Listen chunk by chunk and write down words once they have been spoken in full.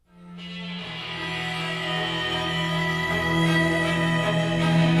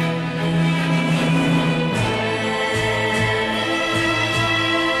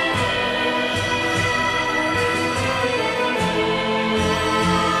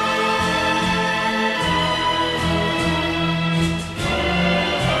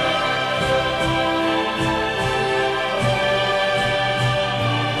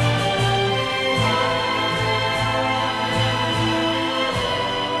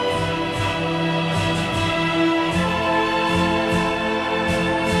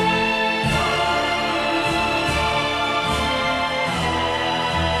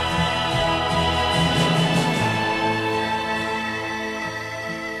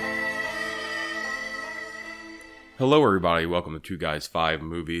Hello, everybody. Welcome to Two Guys, Five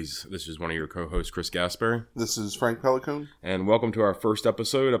Movies. This is one of your co-hosts, Chris Gasper. This is Frank Pelicone. And welcome to our first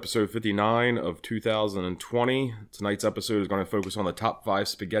episode 59 of 2020. Tonight's episode is going to focus on the top 5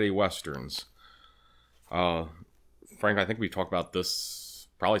 spaghetti westerns. Frank, I think we've talked about this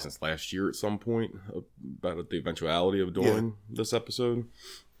probably since last year at some point, about the eventuality of doing this episode.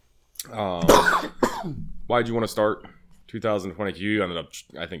 Why'd you want to start 2020? You ended up,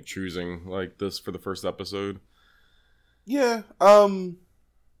 I think, choosing like this for the first episode. Yeah, I don't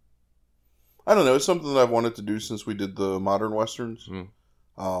know. It's something that I've wanted to do since we did the modern westerns.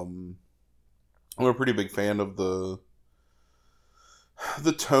 I'm a pretty big fan of the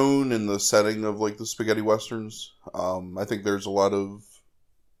tone and the setting of like the spaghetti westerns. I think there's a lot of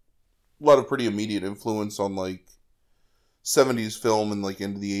pretty immediate influence on like 70s film and like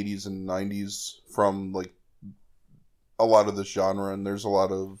into the 80s and 90s from like a lot of this genre, and there's a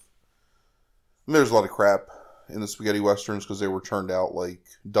lot of crap in the spaghetti westerns because they were churned out like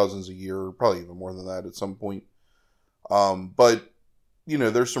dozens a year, probably even more than that at some point. But you know,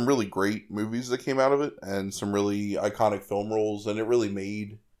 there's some really great movies that came out of it and some really iconic film roles, and it really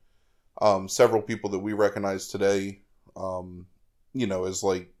made several people that we recognize today, you know, as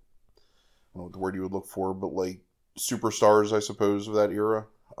like, I don't know what the word you would look for, but like superstars, I suppose, of that era.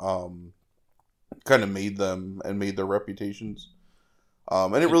 Kind of made them and made their reputations.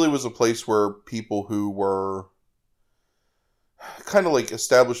 And it really was a place where people who were kind of like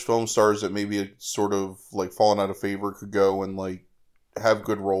established film stars that maybe had sort of like fallen out of favor could go and like have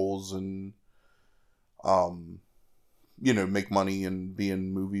good roles and, you know, make money and be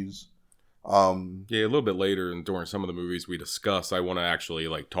in movies. Yeah, a little bit later and during some of the movies we discuss, I want to actually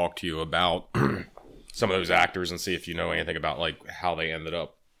like talk to you about some of those actors and see if you know anything about like how they ended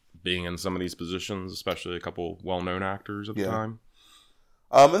up being in some of these positions, especially a couple well-known actors at the time.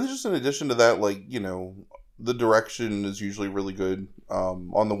 And just in addition to that, like, you know, the direction is usually really good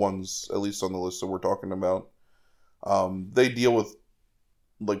on the ones, at least on the list that we're talking about. They deal with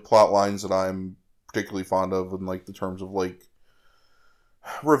like plot lines that I'm particularly fond of in like the terms of like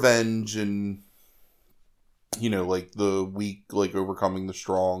revenge and, you know, like the weak like overcoming the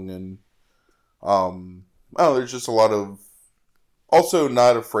strong, and there's just a lot of also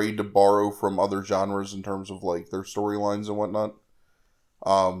not afraid to borrow from other genres in terms of like their storylines and whatnot.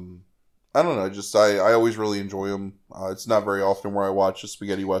 I don't know, just I always really enjoy them. It's not very often where I watch a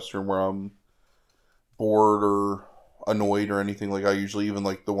spaghetti western where I'm bored or annoyed or anything. Like, I usually, even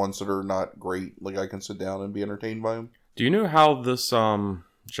like the ones that are not great, like I can sit down and be entertained by them. Do you know how this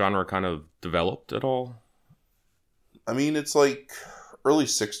genre kind of developed at all? I mean, it's like early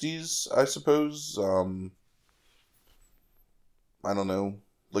 60s, I suppose. I don't know,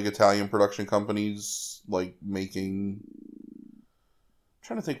 like Italian production companies like making...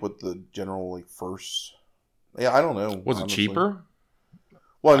 trying to think what the general like first... Yeah, I don't know. Was it cheaper?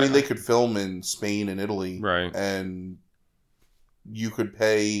 Well, I mean, they could film in Spain and Italy. Right. And you could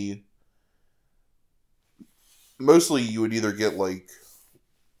pay... mostly you would either get like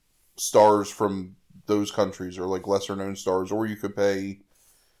stars from those countries or like lesser known stars, or you could pay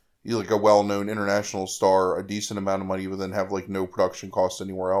like a well-known international star a decent amount of money but then have like no production cost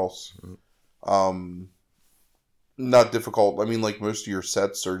anywhere else. Not difficult. I mean, like most of your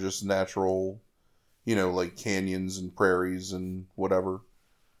sets are just natural, you know, like canyons and prairies and whatever.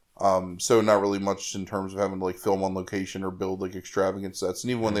 So not really much in terms of having to like film on location or build like extravagant sets.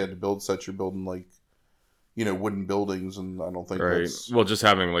 And even when they had to build sets, you're building like, you know, wooden buildings, and I don't think that's... Well, just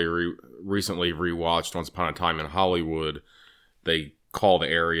having like recently rewatched Once Upon a Time in Hollywood, they call the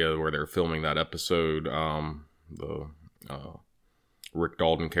area where they're filming that episode, the Rick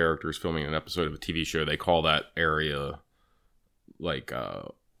Dalton character is filming an episode of a TV show. They call that area like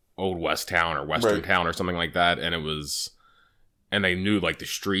Old West Town or Western Town or something like that. And they knew like the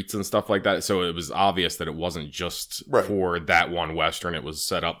streets and stuff like that. So it was obvious that it wasn't just for that one Western. It was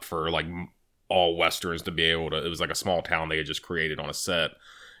set up for like all Westerns to be able to... it was like a small town they had just created on a set.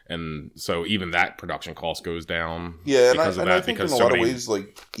 And so even that production cost goes down. Yeah, and I think in a lot of ways,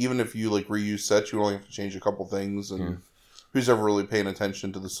 like, even if you like reuse sets, you only have to change a couple things, and who's ever really paying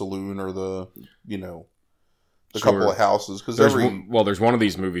attention to the saloon or the, you know, the couple of houses? Because there's one of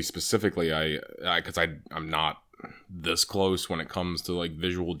these movies specifically, because I'm not this close when it comes to like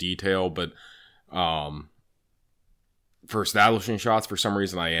visual detail, but for establishing shots, for some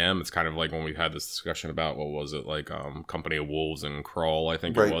reason I am. It's kind of like when we had this discussion about, what was it, like Company of Wolves and Crawl, I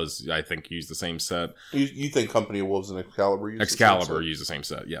think it was. I think used the same set. You think Company of Wolves and Excalibur used the same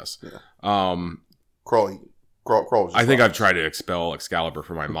set, yes. Yeah. Crawl I think I've tried to expel Excalibur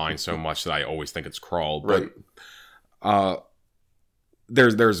from my mind so much that I always think it's Crawl. But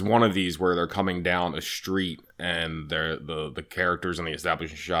there's one of these where they're coming down a street and the characters in the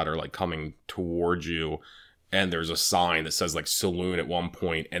establishing shot are like coming towards you, and there's a sign that says like saloon at one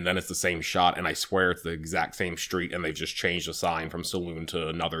point, and then it's the same shot, and I swear it's the exact same street, and they've just changed the sign from saloon to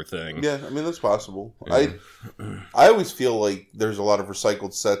another thing. Yeah, I mean, that's possible. Yeah. I always feel like there's a lot of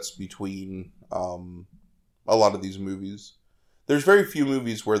recycled sets between a lot of these movies. There's very few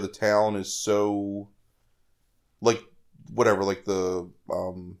movies where the town is so, like, whatever, like the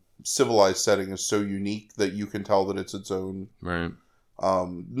civilized setting is so unique that you can tell that it's its own. Right.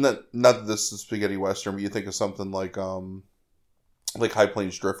 Not that this is spaghetti western, but you think of something like High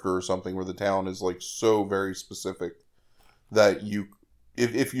Plains Drifter or something, where the town is like so very specific that you,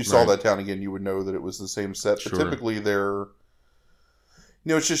 if you saw Right. that town again, you would know that it was the same set. But Sure. typically they're,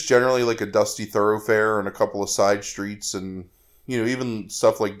 it's just generally like a dusty thoroughfare and a couple of side streets, and even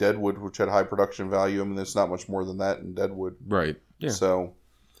stuff like Deadwood, which had high production value. I mean, there's not much more than that in Deadwood. Right. Yeah. So,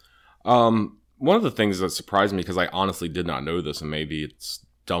 one of the things that surprised me, because I honestly did not know this, and maybe it's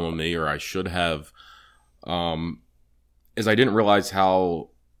dumb of me, or I should have, is I didn't realize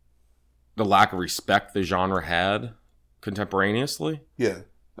how the lack of respect the genre had contemporaneously. yeah.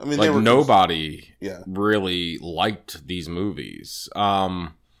 I mean, Like, they were nobody yeah. really liked these movies.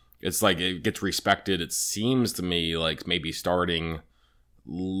 It's like it gets respected, it seems to me, like maybe starting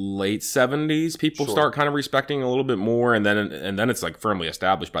late 70s, people Sure. start kind of respecting a little bit more, and then it's like firmly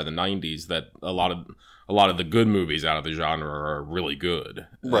established by the 90s that a lot of the good movies out of the genre are really good.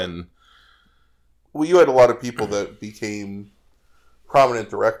 Right. And Well, you had a lot of people that became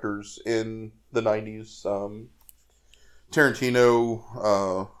prominent directors in the 90s.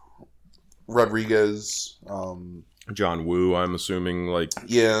 Tarantino, Rodriguez, John Woo, I'm assuming, like,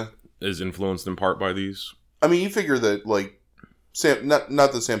 yeah. is influenced in part by these. I mean, you figure that, like, not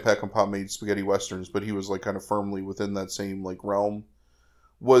that Sam Peckinpah made spaghetti westerns, but he was, like, kind of firmly within that same, like, realm.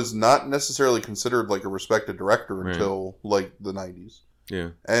 Was not necessarily considered, like, a respected director Right. until, like, the 90s. Yeah.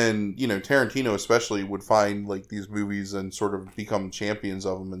 And, Tarantino especially would find, like, these movies and sort of become champions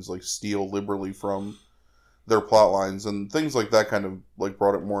of them and, like, steal liberally from their plot lines, and things like that kind of, like,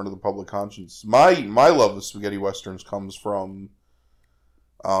 brought it more into the public conscience. My love of spaghetti westerns comes from,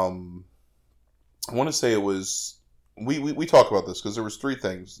 I want to say it was, we talk about this because there was three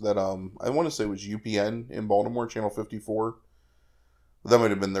things that, I want to say it was UPN in Baltimore, Channel 54. That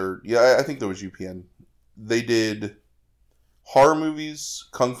might have been their, yeah, I think that was UPN. They did horror movies,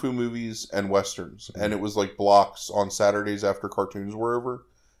 kung fu movies, and westerns. And it was like blocks on Saturdays after cartoons were over.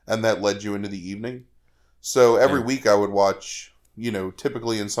 And that led you into the evening. So every Yeah. week I would watch,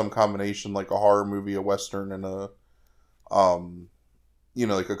 typically in some combination, like a horror movie, a western, and a,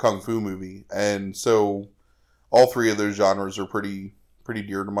 like a kung fu movie. And so all three of those genres are pretty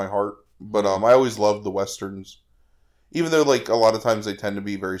dear to my heart. But I always loved the westerns. Even though, like, a lot of times they tend to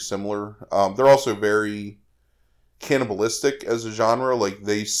be very similar. They're also very cannibalistic as a genre. Like,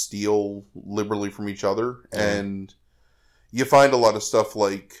 they steal liberally from each other. Yeah. And you find a lot of stuff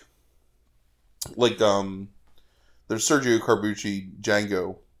like there's Sergio Corbucci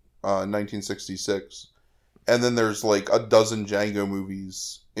Django, 1966. And then there's, like, a dozen Django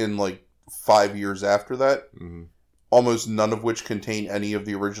movies in, like, 5 years after that. Mm-hmm. Almost none of which contain any of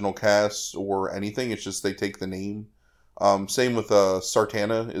the original cast or anything. It's just they take the name. Same with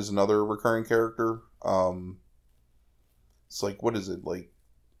Sartana is another recurring character. It's like, what is it? Like,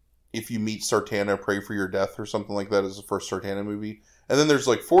 if you meet Sartana, pray for your death or something like that is the first Sartana movie. And then there's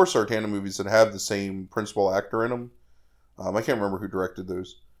like 4 Sartana movies that have the same principal actor in them. I can't remember who directed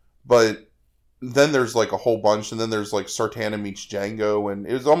those. But then there's like a whole bunch. And then there's like Sartana meets Django. And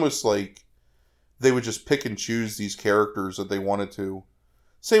it was almost like they would just pick and choose these characters that they wanted to.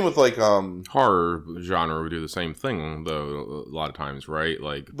 Same with like Horror genre would do the same thing, though, a lot of times, right?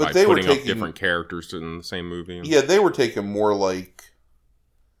 Like, But by they were putting up taking- different characters in the same movie. yeah, they were taking more like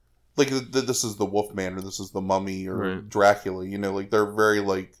this is the Wolfman or this is the Mummy or Right. Dracula. Like they're very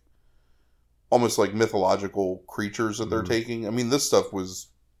like almost like mythological creatures that they're Mhm. taking. I mean, this stuff was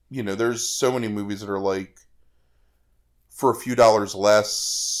there's so many movies that are like for a few dollars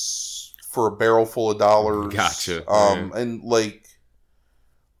less for a barrel full of dollars. Gotcha. And like.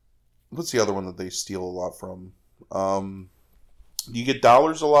 What's the other one that they steal a lot from? You get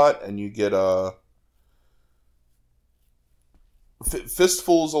dollars a lot, and you get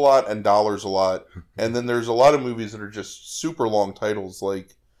fistfuls a lot and dollars a lot. And then there's a lot of movies that are just super long titles.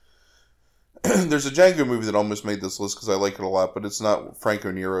 Like there's a Django movie that almost made this list because I like it a lot, but it's not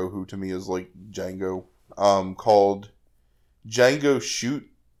Franco Nero, who to me is like Django. Called Django Shoot.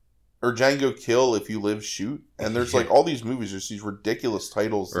 Or Django Kill, If You Live, Shoot. And there's like all these movies, just these ridiculous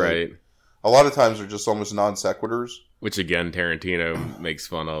titles. Right. a lot of times are just almost non sequiturs. Which again, Tarantino makes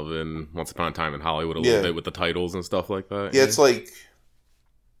fun of in Once Upon a Time in Hollywood a little bit with the titles and stuff like that. Yeah, it's like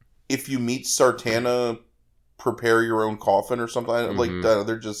if you meet Sartana, prepare your own coffin or something like that.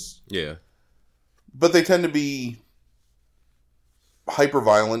 They're just but they tend to be hyper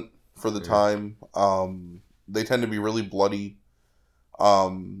violent for the time. They tend to be really bloody. They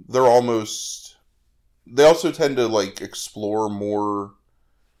also tend to like explore more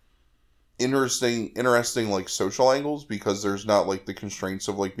interesting like social angles because there's not like the constraints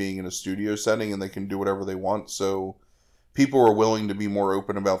of like being in a studio setting and they can do whatever they want. So people are willing to be more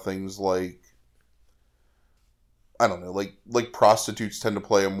open about things like, I don't know, like prostitutes tend to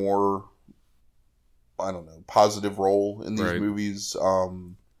play a more, I don't know, positive role in these movies.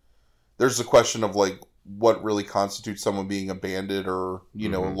 There's a question of like what really constitutes someone being a bandit or, you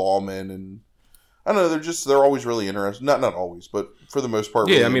know, a lawman, and I don't know, they're always really interesting. Not always, but for the most part.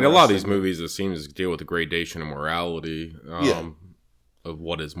 Yeah, really I mean, a lot of these movies, it seems to deal with the gradation of morality, of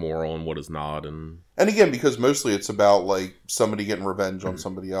what is moral and what is not. And again, because mostly it's about, like, somebody getting revenge on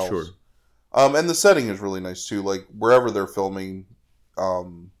somebody else. Sure. And the setting is really nice, too. Like, wherever they're filming,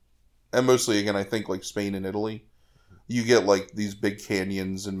 and mostly, again, I think, like, Spain and Italy, you get, like, these big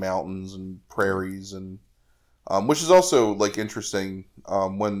canyons and mountains and prairies and... which is also, like, interesting.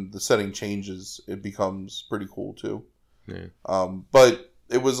 When the setting changes, it becomes pretty cool, too. Yeah. But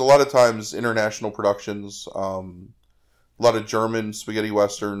it was a lot of times international productions, a lot of German spaghetti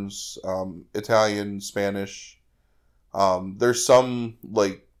westerns, Italian, Spanish. There's some,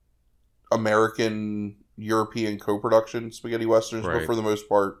 like, American, European co-production spaghetti westerns, but for the most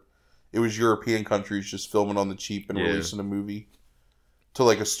part, it was European countries just filming on the cheap and releasing a movie to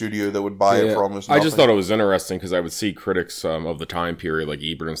like a studio that would buy it for almost nothing. I just thought it was interesting because I would see critics of the time period, like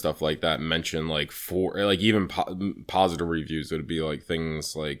Ebert and stuff like that, mention like even positive reviews. It would be like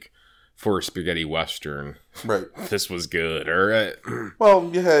things like, for a spaghetti western, right? This was good, or well,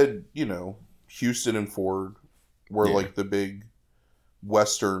 you had, you know, Houston and Ford were like the big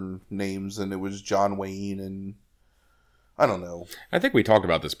western names, and it was John Wayne and I don't know. I think we talked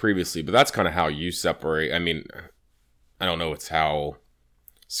about this previously, but that's kind of how you separate. I mean, I don't know. It's how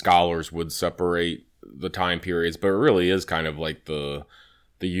scholars would separate the time periods, but it really is kind of like the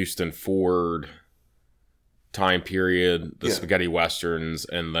Houston Ford time period, the spaghetti westerns,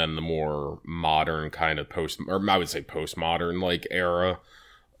 and then the more modern kind of I would say postmodern like era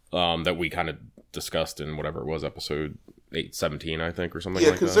that we kind of discussed in whatever it was, episode 817, I think, or something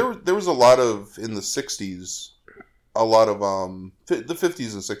like that. Yeah, because there was a lot of, in the 60s, a lot of, the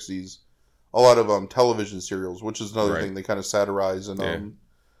 50s and 60s, a lot of television serials, which is another thing they kind of satirize in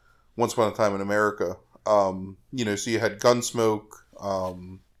Once Upon a Time in America. You know, so you had Gunsmoke,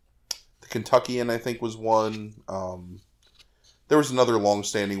 the Kentuckian, I think, was one. There was another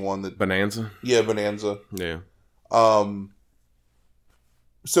long-standing one that... Bonanza? Yeah, Bonanza. Yeah.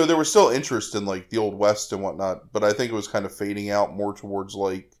 So there was still interest in, like, the Old West and whatnot, but I think it was kind of fading out more towards,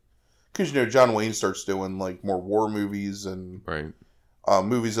 like... Because, you know, John Wayne starts doing, like, more war movies and... Right.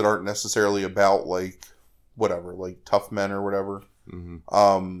 Movies that aren't necessarily about, like, whatever, like, tough men or whatever.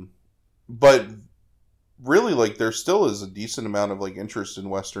 Mm-hmm. But really, like, there still is a decent amount of, like, interest in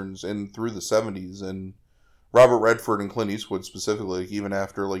Westerns in through the 70s, and Robert Redford and Clint Eastwood specifically, like, even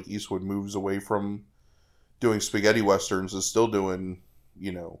after, like, Eastwood moves away from doing spaghetti Westerns, is still doing,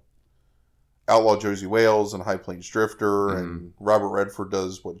 you know, Outlaw Josie Wales and High Plains Drifter, and Robert Redford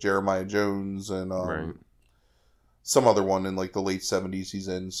does, Jeremiah Jones, and some other one in, like, the late 70s he's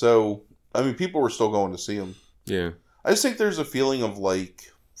in. So, I mean, people were still going to see him. Yeah. I just think there's a feeling of, like,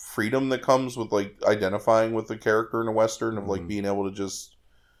 freedom that comes with, like, identifying with the character in a Western, of, like, being able to just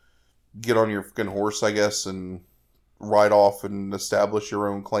get on your fucking horse, I guess, and ride off and establish your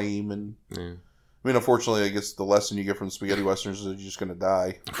own claim. And I mean, unfortunately, I guess the lesson you get from spaghetti Westerns is you're just going to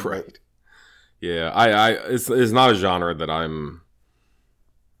die. Right. Yeah, it's not a genre that I don't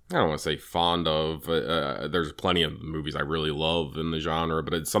want to say fond of. There's plenty of movies I really love in the genre,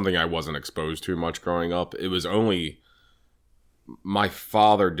 but it's something I wasn't exposed to much growing up. It was only... My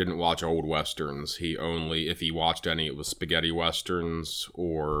father didn't watch old Westerns. He only, if he watched any, it was spaghetti Westerns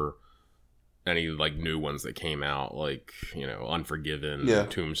or any, like, new ones that came out, like, you know, Unforgiven,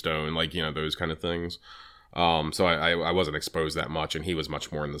 Tombstone, like, you know, those kind of things. So I wasn't exposed that much, and he was much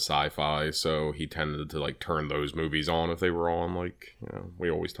more in the sci-fi, so he tended to, like, turn those movies on if they were on, like, you know, we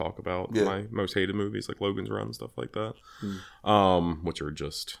always talk about my most hated movies, like Logan's Run and stuff like that, which are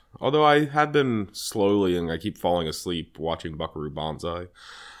just, although I had been slowly, and I keep falling asleep watching Buckaroo Banzai,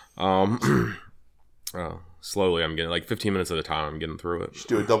 slowly I'm getting, like, 15 minutes at a time, I'm getting through it. Just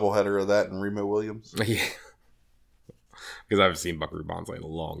do a double header of that and Remo Williams. Yeah. because I haven't seen Buckaroo Banzai in a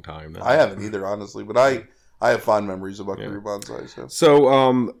long time now. I haven't either, honestly, but I have fond memories of Buckaroo Banzai.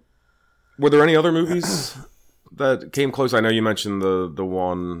 So, were there any other movies that came close? I know you mentioned the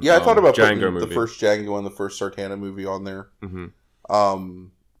one. Yeah, I thought about Django putting movie. the first Django and the first Sartana movie on there. Mm-hmm.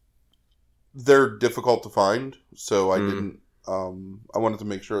 They're difficult to find, so I didn't. I wanted to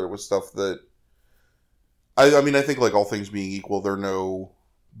make sure it was stuff that. I mean, I think like all things being equal, they're no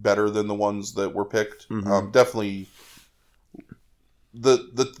better than the ones that were picked. Mm-hmm. Definitely,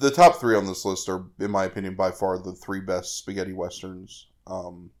 the top three on this list are, in my opinion, by far the three best spaghetti westerns.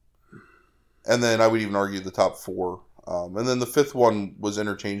 And then I would even argue the top four. And then the fifth one was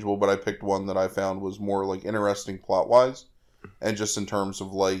interchangeable, but I picked one that I found was more like interesting plot wise, and just in terms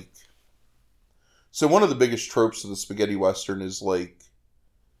of like. So one of the biggest tropes of the spaghetti western is like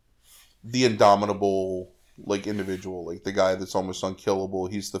the indomitable like individual, like the guy that's almost unkillable.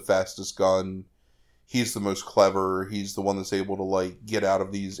 He's the fastest gun. He's the most clever. He's the one that's able to like get out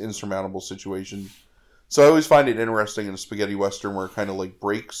of these insurmountable situations. So I always find it interesting in a spaghetti western where it kind of like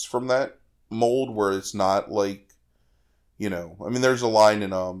breaks from that mold, where it's not like, I mean, there's a line in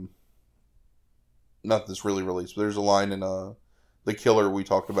not that this really relates, but there's a line in The Killer we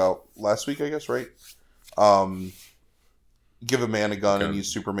talked about last week, I guess, right? Give a man a gun and he's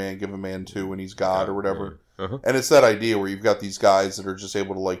Superman, give a man two and he's God or whatever. Uh-huh. And it's that idea where you've got these guys that are just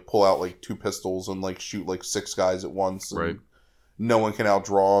able to like pull out like two pistols and like shoot like six guys at once. And right. No one can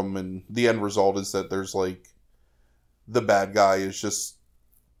outdraw them. And the end result is that there's like the bad guy is just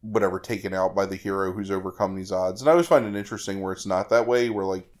whatever taken out by the hero who's overcome these odds. And I always find it interesting where it's not that way, where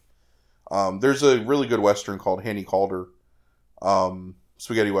like there's a really good western called Hanny Calder.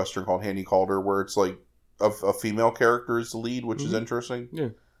 Spaghetti western called Hanny Calder, where it's like a female character is the lead, which is interesting. Yeah.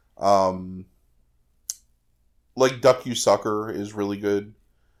 Like Duck You Sucker is really good.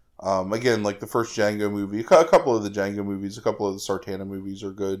 Again, like the first Django movie, a couple of the Django movies, a couple of the Sartana movies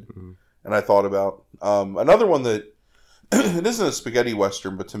are good. Mm-hmm. And I thought about another one that it isn't a spaghetti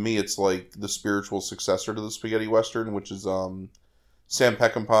western, but to me it's like the spiritual successor to the spaghetti western, which is Sam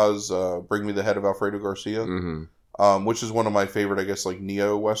Peckinpah's Bring Me the Head of Alfredo Garcia. Mm-hmm. Which is one of my favorite, I guess, like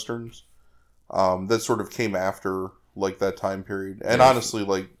neo-westerns that sort of came after like that time period. And honestly,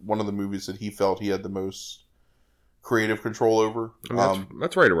 like one of the movies that he felt he had the most creative control over. I mean,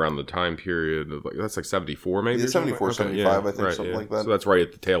 that's right around the time period of that's like 74 maybe? Yeah, 74, 75, I think, right, something like that. So that's right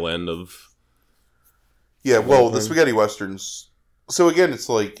at the tail end of... Yeah, well, the spaghetti westerns... So again, it's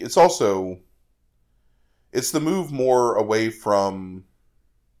like, it's also... It's the move more away from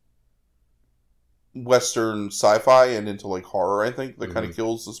Western sci-fi and into like horror, I think, that kind of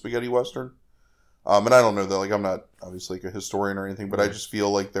kills the spaghetti western. And I don't know that, like, I'm not obviously like a historian or anything, but I just feel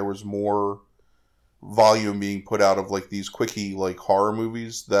like there was more volume being put out of like these quickie like horror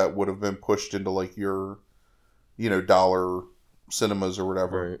movies that would have been pushed into like your, dollar cinemas or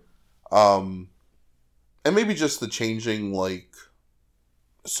whatever. Right. And maybe just the changing like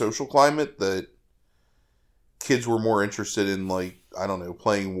social climate that kids were more interested in like, I don't know,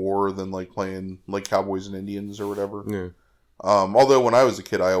 playing war than like playing like Cowboys and Indians or whatever. Yeah. Although when I was a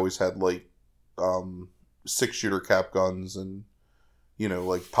kid, I always had like 6-shooter cap guns and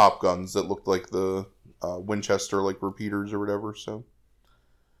like pop guns that looked like the Winchester like repeaters or whatever. So,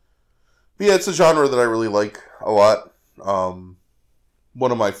 but yeah, it's a genre that I really like a lot.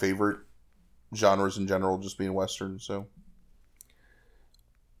 One of my favorite genres in general, just being Western. So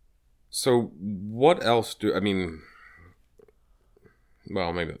what else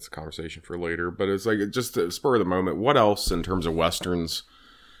well, maybe that's a conversation for later, but it's like, just to spur of the moment, what else in terms of Westerns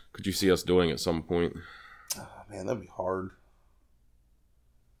could you see us doing at some point? Oh, man, that'd be hard.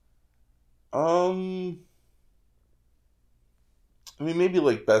 I mean, maybe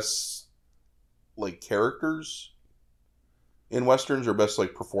like best like characters in Westerns or best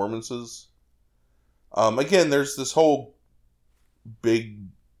like performances. Again, there's this whole big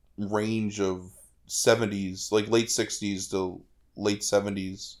range of 70s, like late 60s to late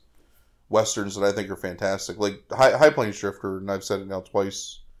 70s Westerns that I think are fantastic. Like High Plains Drifter, and I've said it now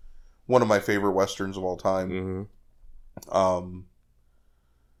twice, one of my favorite Westerns of all time. Mm-hmm.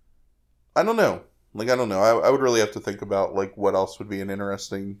 I don't know. I would really have to think about like what else would be an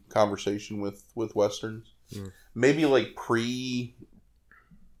interesting conversation with Westerns. Mm. Maybe like pre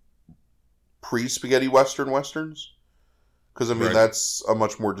spaghetti Westerns. Because I mean, Right. That's a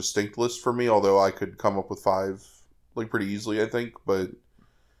much more distinct list for me, although I could come up with 5 like pretty easily, I think. But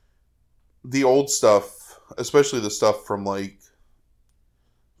the old stuff, especially the stuff from like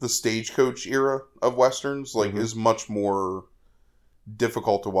the Stagecoach era of Westerns, like is much more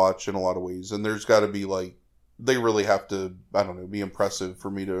difficult to watch in a lot of ways. And there's got to be like, they really have to, I don't know, be impressive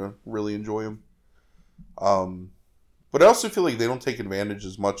for me to really enjoy them. But I also feel like they don't take advantage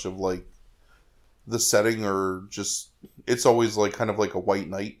as much of like the setting, or just it's always like kind of like a white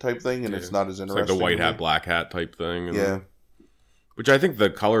knight type thing, and it's not as interesting. It's like the white hat, black hat type thing. Yeah. Which I think the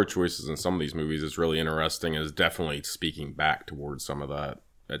color choices in some of these movies is really interesting, is definitely speaking back towards some of that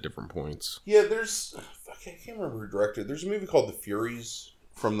at different points. Yeah, I can't remember who directed. There's a movie called The Furies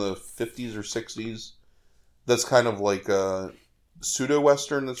from the 50s or 60s that's kind of like a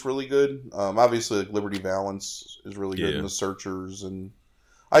pseudo-western that's really good. Obviously, like Liberty Valance is really good in The Searchers, and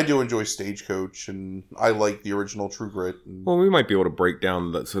I do enjoy Stagecoach, and I like the original True Grit. Well, we might be able to break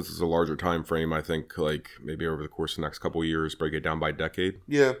down that, since it's a larger time frame. I think like maybe over the course of the next couple of years, break it down by decade.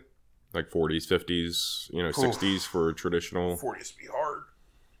 Yeah, like 40s, 50s, 60s for traditional. 40s would be hard.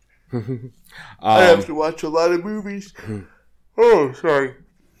 I have to watch a lot of movies. Oh, sorry.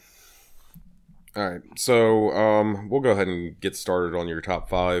 All right, so we'll go ahead and get started on your top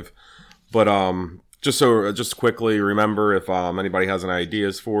 5, but just quickly, remember, if anybody has any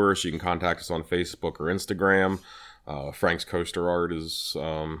ideas for us, you can contact us on Facebook or Instagram. Frank's coaster art is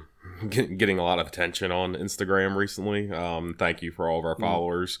getting a lot of attention on Instagram recently. Thank you for all of our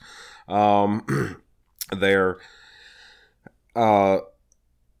followers there.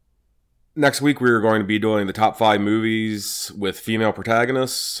 Next week, we're going to be doing the top 5 movies with female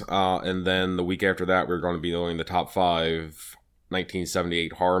protagonists. And then the week after that, we're going to be doing the top 5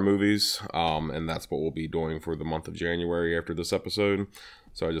 1978 horror movies. And that's what we'll be doing for the month of January after this episode.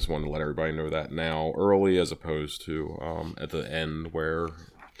 So I just wanted to let everybody know that now early, as opposed to at the end where...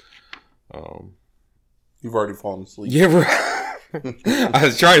 You've already fallen asleep. Yeah, I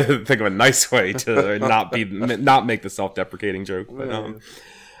was trying to think of a nice way to not make the self-deprecating joke, but...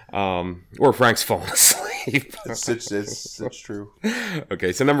 or Frank's falling asleep. It's true.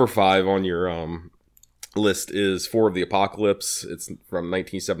 Okay, so number 5 on your list is For of the Apocalypse. It's from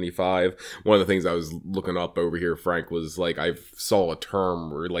 1975. One of the things I was looking up over here, Frank, was like I saw a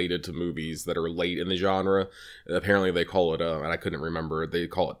term related to movies that are late in the genre. Apparently they call it, and I couldn't remember, they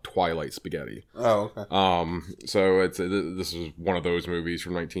call it Twilight Spaghetti. Oh, okay. So this is one of those movies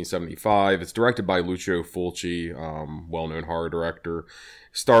from 1975. It's directed by Lucio Fulci, well-known horror director.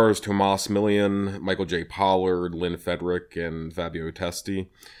 Stars Tomas Milian, Michael J. Pollard, Lynn Fedrick, and Fabio Testi.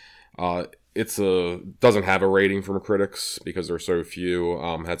 It doesn't have a rating from critics because there are so few.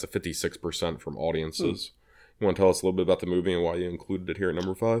 Has a 56% from audiences. You want to tell us a little bit about the movie and why you included it here at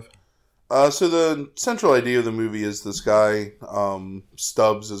number 5? So the central idea of the movie is this guy,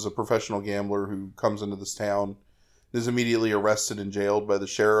 Stubbs, is a professional gambler who comes into this town, is immediately arrested and jailed by the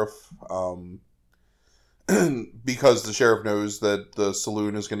sheriff, because the sheriff knows that the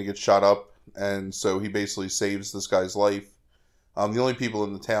saloon is going to get shot up, and so he basically saves this guy's life. The only people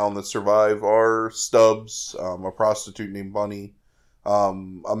in the town that survive are Stubbs, a prostitute named Bunny, a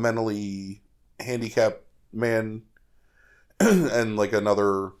mentally handicapped man, and like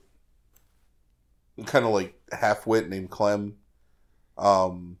another kind of like half-wit named Clem.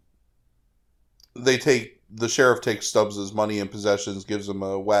 The sheriff takes Stubbs' money and possessions, gives him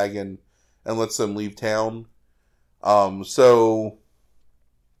a wagon, and lets them leave town. So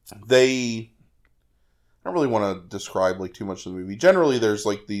they... I don't really want to describe like too much of the movie. Generally, there's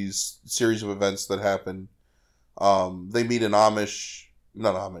like these series of events that happen. They meet an Amish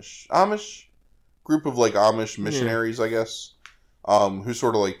group of like Amish missionaries, I guess, who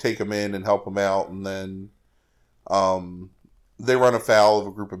sort of like take them in and help them out, and then they run afoul of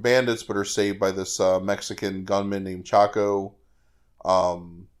a group of bandits, but are saved by this Mexican gunman named Chaco,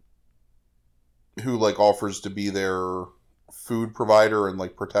 who like offers to be their food provider and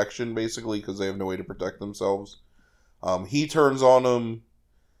like protection, basically, because they have no way to protect themselves. He turns on them.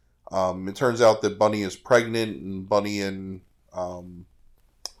 It turns out that Bunny is pregnant, and Bunny and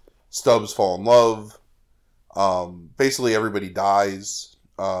Stubbs fall in love. Basically everybody dies,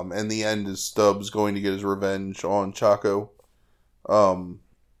 and the end is Stubbs going to get his revenge on Chaco.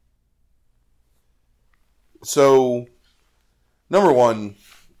 So number 1,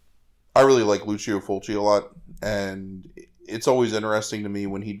 I really like Lucio Fulci a lot, and it's always interesting to me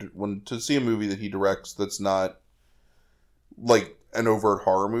when to see a movie that he directs that's not like an overt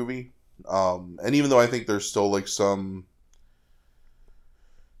horror movie. And even though I think there's still like some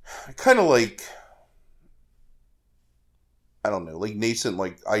kind of like, I don't know, like nascent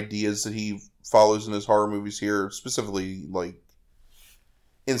like ideas that he follows in his horror movies here, specifically like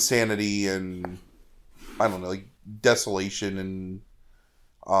insanity and I don't know, like desolation and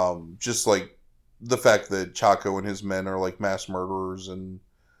just like the fact that Chaco and his men are like mass murderers, and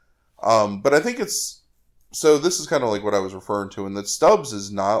but I think it's, so this is kind of like what I was referring to, and that Stubbs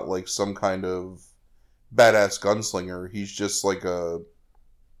is not like some kind of badass gunslinger. He's just like a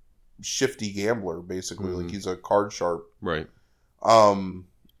shifty gambler, basically. Mhm. Like, he's a card sharp. Right.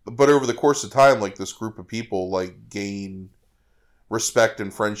 But over the course of time, like, this group of people, like, gain respect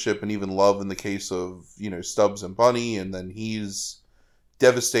and friendship and even love in the case of, Stubbs and Bunny, and then he's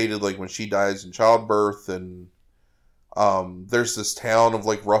devastated, like, when she dies in childbirth, and there's this town of,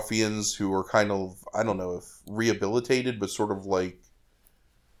 like, ruffians who are kind of, I don't know if rehabilitated, but sort of, like,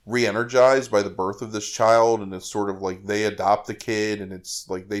 re-energized by the birth of this child, and it's sort of like they adopt the kid, and it's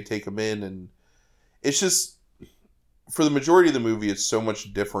like they take him in, and it's just, for the majority of the movie, it's so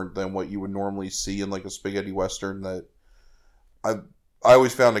much different than what you would normally see in, like, a spaghetti western, that I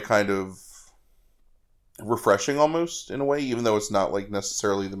always found it kind of refreshing almost, in a way, even though it's not, like,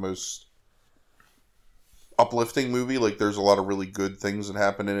 necessarily the most uplifting movie. Like, there's a lot of really good things that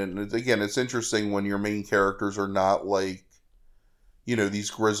happen in it, and again, it's interesting when your main characters are not, like,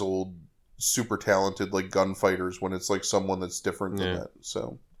 these grizzled, super talented, like, gunfighters, when it's, like, someone that's different than that.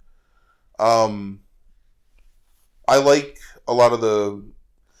 So, I like a lot of the...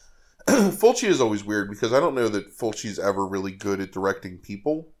 Fulci is always weird, because I don't know that Fulci's ever really good at directing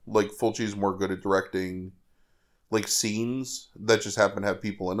people. Like, Fulci's more good at directing, like, scenes that just happen to have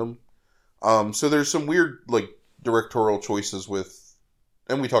people in them. So there's some weird, like, directorial choices with...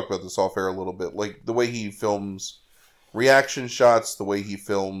 And we talked about this off air a little bit. Like, the way he films reaction shots, the way he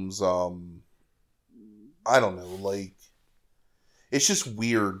films, I don't know, like, it's just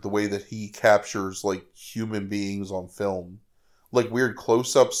weird the way that he captures, like, human beings on film. Like, weird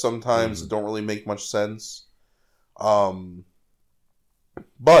close-ups sometimes that don't really make much sense. But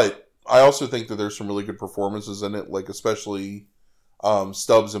I also think that there's some really good performances in it, like, especially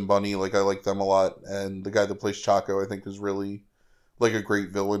Stubbs and Bunny. Like, I like them a lot, and the guy that plays Chaco, I think, is really, like, a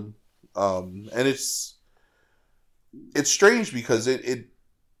great villain. And it's strange because it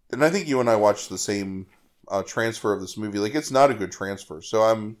and I think you and I watched the same transfer of this movie. Like, it's not a good transfer. So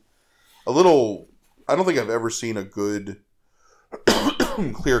I'm a little... I don't think I've ever seen a good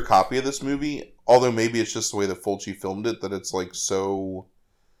clear copy of this movie. Although maybe it's just the way that Fulci filmed it, that it's, like, so,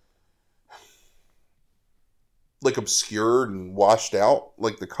 like, obscured and washed out,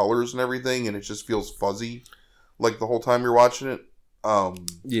 like, the colors and everything, and it just feels fuzzy, like, the whole time you're watching it.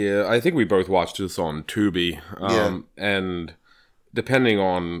 Yeah, I think we both watched this on Tubi. And depending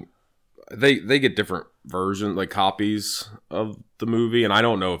on... They get different versions, like, copies of the movie, and I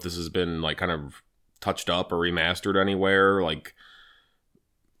don't know if this has been, like, kind of touched up or remastered anywhere. Like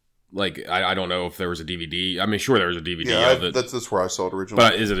I don't know if there was a DVD. I mean, sure, there was a DVD of it. That's where I saw it originally.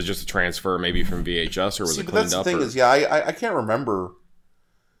 But is it just a transfer maybe from VHS, or was it cleaned up? That's the thing is, I can't remember...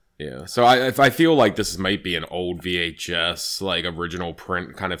 Yeah, so I feel like this might be an old VHS, like, original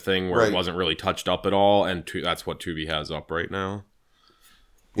print kind of thing, where it wasn't really touched up at all, and that's what Tubi has up right now.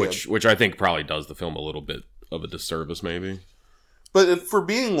 Which I think probably does the film a little bit of a disservice, maybe. But for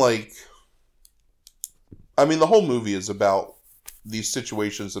being, like... I mean, the whole movie is about these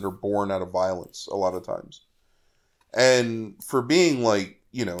situations that are born out of violence, a lot of times. And for being, like,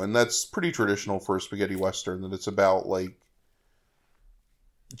 and that's pretty traditional for a spaghetti western, that it's about, like,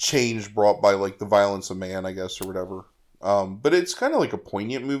 change brought by, like, the violence of man, I guess, or whatever. But it's kind of like a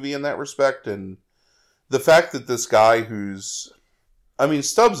poignant movie in that respect, and the fact that this guy who's... I mean,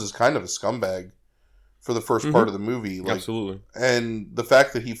 Stubbs is kind of a scumbag for the first part of the movie. Like, absolutely. And the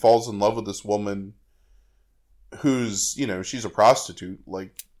fact that he falls in love with this woman who's, she's a prostitute,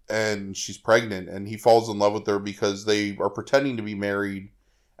 like, and she's pregnant, and he falls in love with her because they are pretending to be married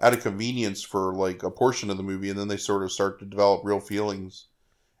out of convenience for, like, a portion of the movie, and then they sort of start to develop real feelings.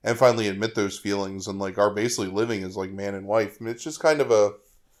 And finally admit those feelings, and, like, are basically living as, like, man and wife. I mean, it's just kind of a...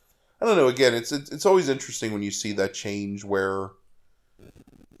 I don't know, again, it's always interesting when you see that change where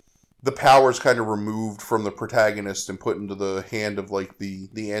the power's kind of removed from the protagonist and put into the hand of, like,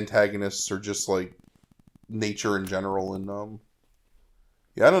 the antagonists, or just, like, nature in general. And,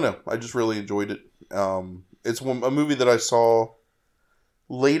 yeah, I don't know. I just really enjoyed it. It's a movie that I saw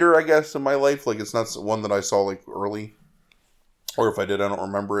later, I guess, in my life. Like, it's not one that I saw, like, early. Or if I did, I don't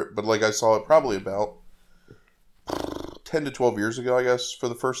remember it. But, like, I saw it probably about 10 to 12 years ago, I guess, for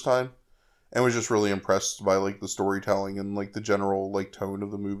the first time. And was just really impressed by, like, the storytelling and, like, the general, like, tone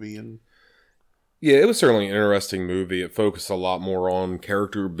of the movie. And yeah, it was certainly an interesting movie. It focused a lot more on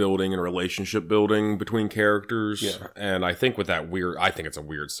character building and relationship building between characters. Yeah. And I think with that I think it's a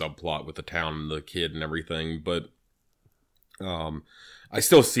weird subplot with the town and the kid and everything. But I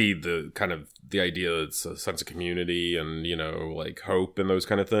still see the kind of the idea that it's a sense of community and, like, hope and those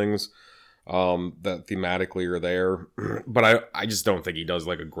kind of things that thematically are there. But I just don't think he does,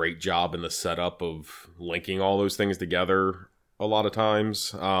 like, a great job in the setup of linking all those things together a lot of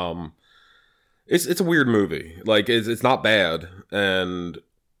times. It's a weird movie. Like, it's not bad. And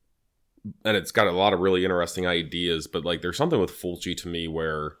and it's got a lot of really interesting ideas, but like there's something with Fulci to me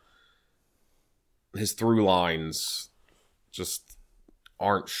where his through lines just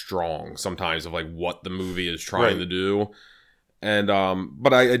aren't strong sometimes of like what the movie is trying to do. And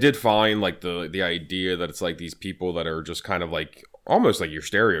but I did find like the idea that it's like these people that are just kind of like almost like your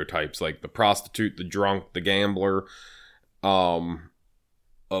stereotypes, like the prostitute, the drunk, the gambler,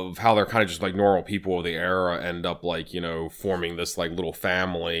 of how they're kind of just like normal people of the era end up like, you know, forming this like little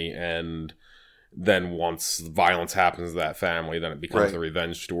family, and then once violence happens to that family, then it becomes the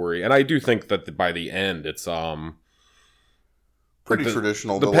revenge story. And I do think that by the end it's pretty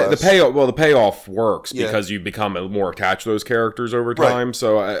traditional. The payoff works because you become more attached to those characters over time. Right.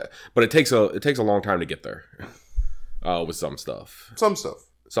 So, but it takes a long time to get there with some stuff.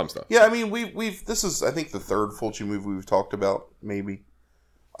 Yeah, I mean, we've this is I think the third Fulci movie we've talked about. Maybe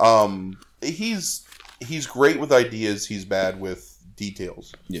he's great with ideas. He's bad with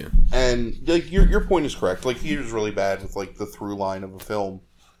details. Yeah, and like your point is correct. Like he was really bad with like the through line of a film.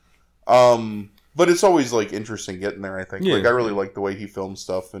 But it's always like interesting getting there. I think like I really like the way he films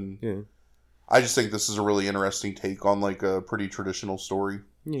stuff, and I just think this is a really interesting take on like a pretty traditional story.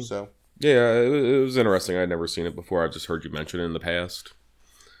 Yeah. So yeah, it was interesting. I'd never seen it before. I've just heard you mention it in the past.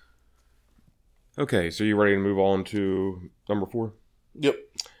 Okay, so you ready to move on to number 4? Yep.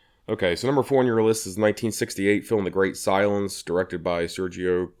 Okay, so number 4 on your list is 1968 film The Great Silence, directed by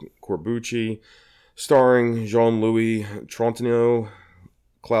Sergio Corbucci, starring Jean-Louis Trintignant,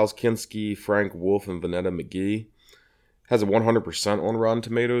 Klaus Kinski, Frank Wolf, and Vanessa McGee. Has a 100% on Rotten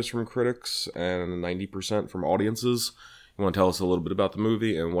Tomatoes from critics and 90% from audiences. You want to tell us a little bit about the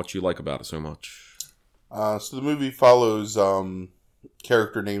movie and what you like about it so much? So the movie follows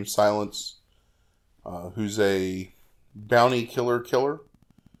character named Silence, who's a bounty killer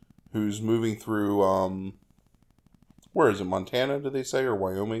who's moving through, where is it, Montana, did they say, or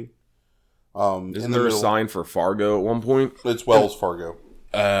Wyoming? Isn't there a sign for Fargo at one point? It's Wells Fargo.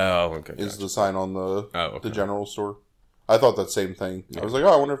 Oh, okay. Is the sign on the general store. I thought that same thing. Yeah. I was like,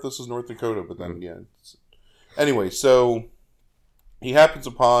 I wonder if this is North Dakota, but then, Anyway, so he happens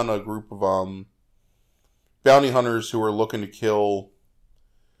upon a group of bounty hunters who are looking to kill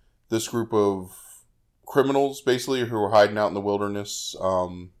this group of criminals, basically, who are hiding out in the wilderness.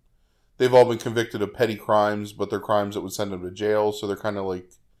 They've all been convicted of petty crimes, but they're crimes that would send them to jail, so they're kind of like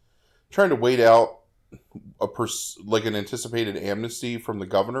trying to wait out an anticipated amnesty from the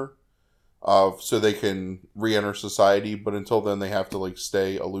governor, so they can re-enter society, but until then they have to like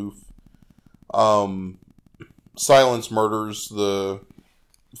stay aloof. Silence murders the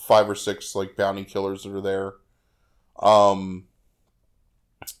 5 or 6 like bounty killers that are there.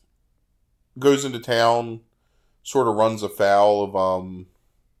 Goes into town, sort of runs afoul of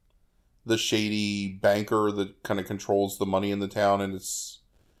the shady banker that kind of controls the money in the town, and it's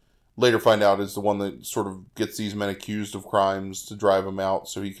later find out is the one that sort of gets these men accused of crimes to drive them out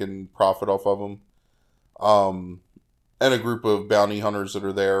so he can profit off of them. And a group of bounty hunters that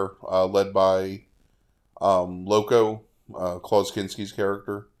are there, led by Loco, Klaus Kinski's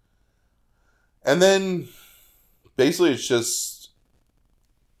character. And then basically it's just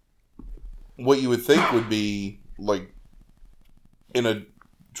what you would think would be like in a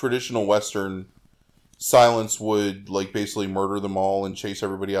traditional Western. Silence would like basically murder them all and chase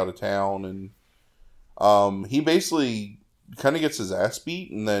everybody out of town, and he basically kind of gets his ass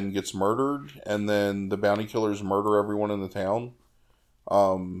beat and then gets murdered, and then the bounty killers murder everyone in the town.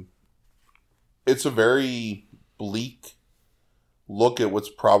 It's a very bleak look at what's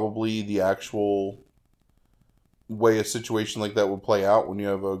probably the actual way a situation like that would play out when you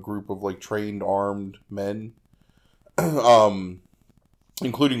have a group of like trained armed men.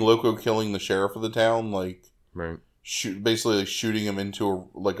 Including Loco killing the sheriff of the town, like basically like shooting him into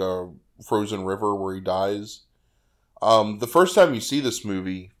a frozen river where he dies. The first time you see this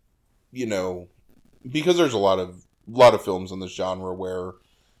movie, you know, because there's a lot of films in this genre where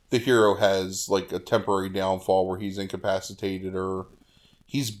the hero has like a temporary downfall where he's incapacitated or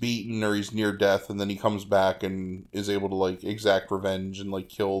he's beaten or he's near death, and then he comes back and is able to like exact revenge and like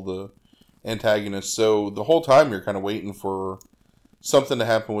kill the antagonist. So the whole time you're kind of waiting for something to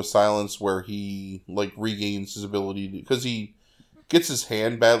happen with Silence where he like regains his ability because he gets his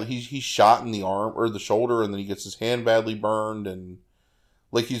hand badly. He's shot in the arm or the shoulder, and then he gets his hand badly burned, and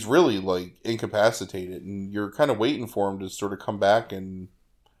like he's really like incapacitated. And you're kind of waiting for him to sort of come back and,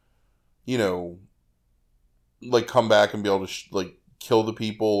 you know, like come back and be able to like kill the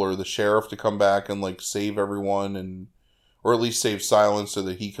people, or the sheriff to come back and like save everyone, and or at least save Silence so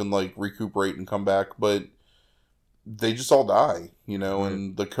that he can like recuperate and come back. But they just all die, you know,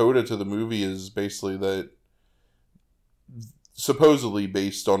 and the coda to the movie is basically that supposedly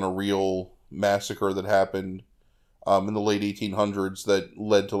based on a real massacre that happened in the late 1800s that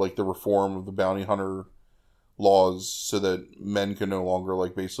led to like the reform of the bounty hunter laws so that men can no longer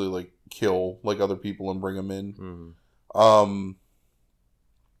like basically like kill like other people and bring them in. Mm-hmm.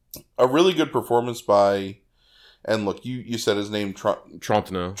 A really good performance by, and look, you said his name,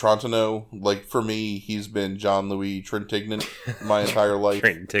 Trontino. Trontino. Like, for me, he's been John Louis Trintignant my entire life.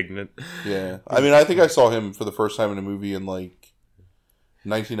 Trintignant. Yeah. I mean, I think I saw him for the first time in a movie in, like,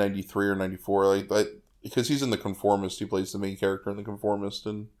 1993 or 94. Because he's in The Conformist. He plays the main character in The Conformist.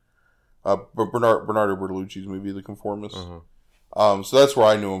 And Bernardo Bertolucci's movie, The Conformist. Uh-huh. So that's where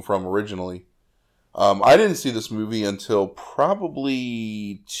I knew him from originally. I didn't see this movie until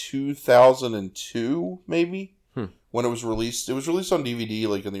probably 2002, maybe, when it was released. It was released on DVD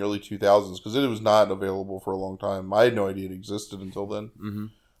like in the early 2000s because it was not available for a long time. I had no idea it existed until then. Mm-hmm.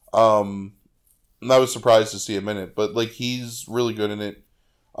 And I was surprised to see him in it, but like he's really good in it,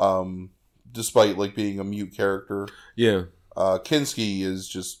 despite like being a mute character. Yeah. Kinski is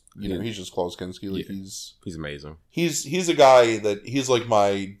just, he's just Klaus Kinski. Like he's amazing. He's a guy that he's like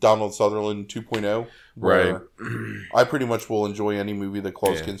my Donald Sutherland 2.0. Right. I pretty much will enjoy any movie that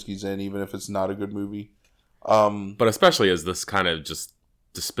Klaus Kinski's in, even if it's not a good movie. But especially as this kind of just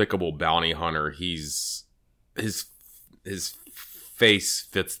despicable bounty hunter, his face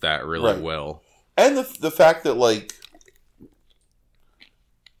fits that really well. And the fact that like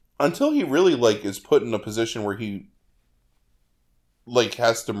until he really like is put in a position where he like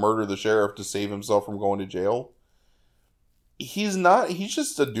has to murder the sheriff to save himself from going to jail, he's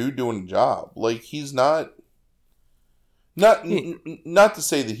just a dude doing a job. Like he's not to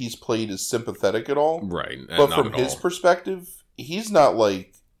say that he's played as sympathetic at all, right? But from his perspective, he's not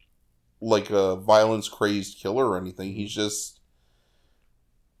like a violence crazed killer or anything. He's just,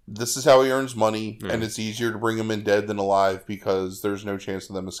 this is how he earns money, and it's easier to bring him in dead than alive because there's no chance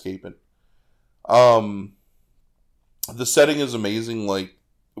of them escaping. The setting is amazing. Like,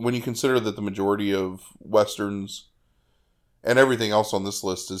 when you consider that the majority of Westerns and everything else on this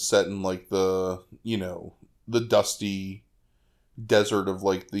list is set in, like, the dusty desert of,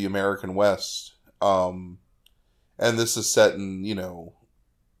 like, the American West. And this is set in,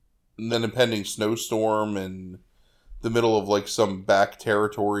 an impending snowstorm and the middle of, like, some back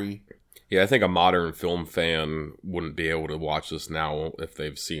territory. Yeah, I think a modern film fan wouldn't be able to watch this now if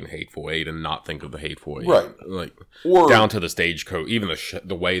they've seen Hateful Eight and not think of the Hateful Eight. Right. Like, or down to the stagecoach. Even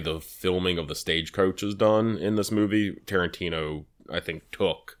the way the filming of the stagecoach is done in this movie, Tarantino, I think,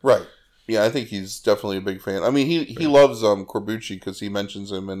 took. Right. Yeah, I think he's definitely a big fan. I mean, he loves Corbucci because he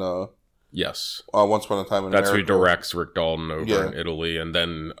mentions him in yes, Once Upon a Time in That's America. Who directs Rick Dalton over in Italy, and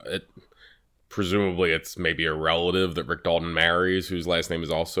then presumably it's maybe a relative that Rick Dalton marries, whose last name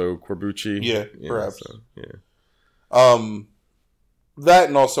is also Corbucci. Yeah, perhaps. So, yeah. That,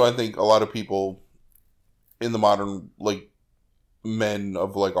 and also I think a lot of people in the modern, like, men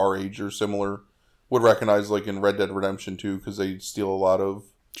of, like, our age or similar would recognize, like, in Red Dead Redemption 2, because they steal a lot of...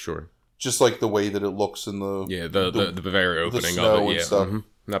 Sure. Just, like, the way that it looks in the... Yeah, the very opening of it. And stuff.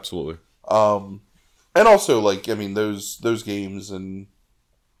 Mm-hmm. Absolutely. And also, like, I mean, those games and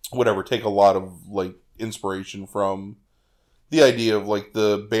whatever take a lot of, like, inspiration from the idea of, like,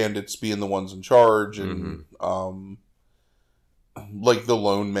 the bandits being the ones in charge and, like, the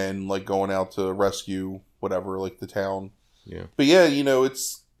lone men, like, going out to rescue whatever, like, the town. Yeah. But yeah,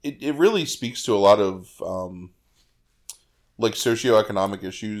 it really speaks to a lot of, like, socioeconomic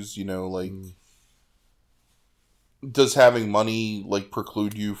issues, like, does having money, like,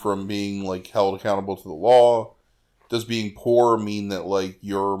 preclude you from being, like, held accountable to the law? Does being poor mean that, like,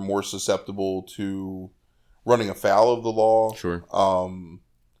 you're more susceptible to running afoul of the law? Sure.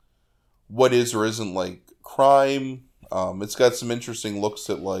 What is or isn't, like, crime? It's got some interesting looks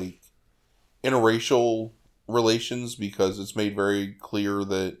at, like, interracial relations because it's made very clear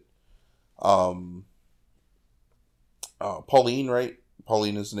that Pauline, right?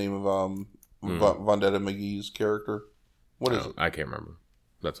 Pauline is the name of Vendetta McGee's character. What is it? I can't remember.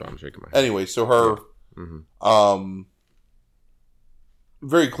 That's why I'm shaking my head. Anyway, so her...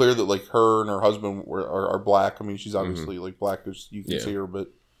 very clear that, like, her and her husband are black. I mean, she's obviously like black as you can see her,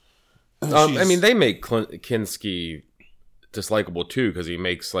 but I mean, they make Kinski dislikable too because he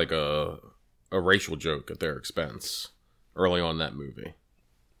makes like a racial joke at their expense early on in that movie.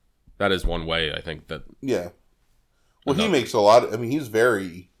 That is one way I think that. Yeah. Well, he makes a lot. I mean, he's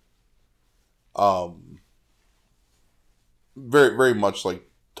very, very, very much like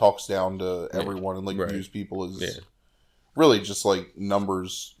talks down to everyone and like views people as really just like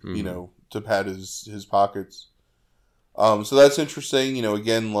numbers, to pad his pockets. So that's interesting.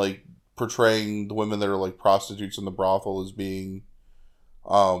 Again, like portraying the women that are like prostitutes in the brothel as being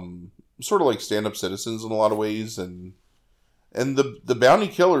sort of like stand-up citizens in a lot of ways, and the bounty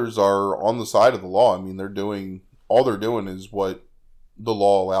killers are on the side of the law. I mean, they're doing is what the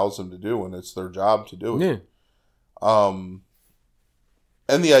law allows them to do, and it's their job to do it. Yeah.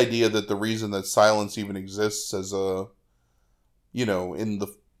 And the idea that the reason that Silence even exists as a, in the,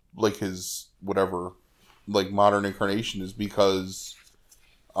 like, his whatever, like, modern incarnation is because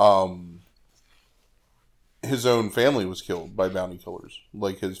his own family was killed by bounty killers.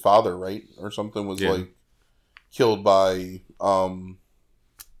 Like, his father, right? Or something was, like, killed by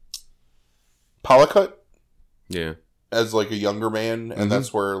Palikut. Yeah. As, like, a younger man. And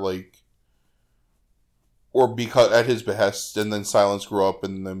that's where, like, or because at his behest, and then Silence grew up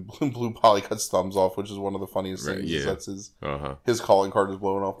and then blew Palikut's thumbs off, which is one of the funniest things. Yeah. That's his calling card is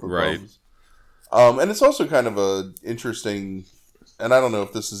blowing off the thumbs. And it's also kind of a interesting, and I don't know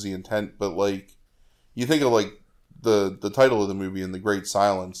if this is the intent, but like, you think of like the title of the movie and The Great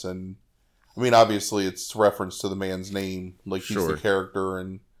Silence, and I mean, obviously it's reference to the man's name, like he's the character,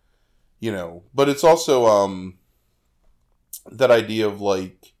 and but it's also that idea of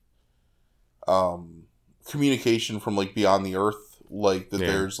like communication from like beyond the earth, like that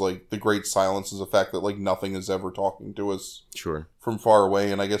there's like the great silence is a fact that like nothing is ever talking to us from far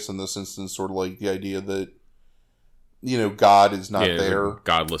away, and I guess in this instance sort of like the idea that God is not there, like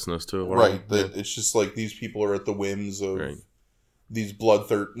godlessness to it, right? That it's just like these people are at the whims of these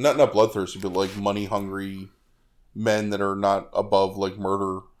not bloodthirsty, but like money hungry men that are not above like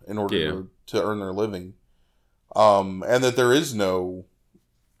murder in order to earn their living, and that there is no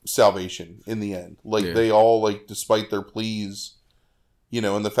salvation in the end. Like they all, like, despite their pleas,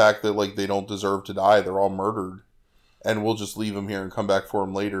 and the fact that like they don't deserve to die, they're all murdered, and we'll just leave them here and come back for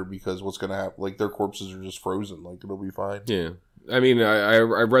them later because what's gonna happen? Like their corpses are just frozen. Like it'll be fine. Yeah, I mean, I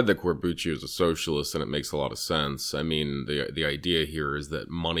read that Corbucci was a socialist, and it makes a lot of sense. I mean, the idea here is that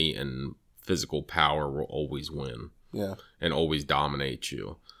money and physical power will always win. Yeah, and always dominate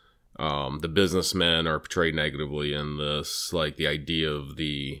you. The businessmen are portrayed negatively in this, like the idea of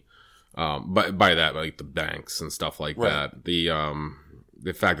the, by that, like the banks and stuff like that.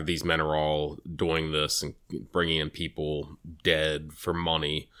 The fact that these men are all doing this and bringing in people dead for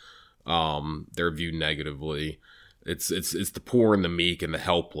money, they're viewed negatively. It's the poor and the meek and the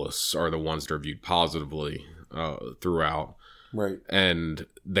helpless are the ones that are viewed positively throughout. Right. And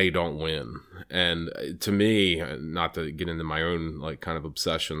they don't win. And to me, not to get into my own like kind of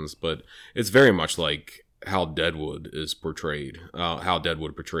obsessions, but it's very much like how Deadwood is portrayed. How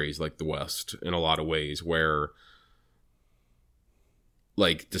Deadwood portrays like the West in a lot of ways, where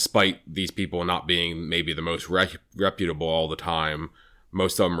like despite these people not being maybe the most reputable all the time,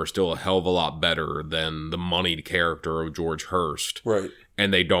 most of them are still a hell of a lot better than the moneyed character of George Hurst. Right.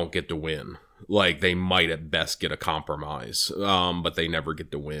 And they don't get to win. Like, they might at best get a compromise, but they never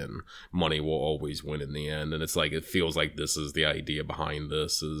get to win. Money will always win in the end. And it's like, it feels like this is the idea behind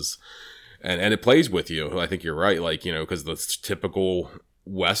this is, and it plays with you. I think you're right. Like, because the typical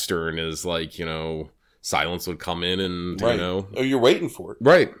Western is like, Silence would come in and, Oh, you're waiting for it.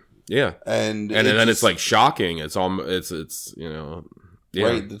 Right. Yeah. And then it's like shocking. It's yeah.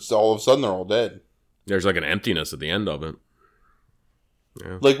 Right. It's all of a sudden they're all dead. There's like an emptiness at the end of it.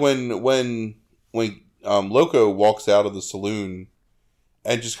 Yeah. Like when Loco walks out of the saloon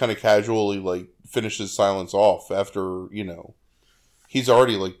and just kind of casually like finishes Silence off after he's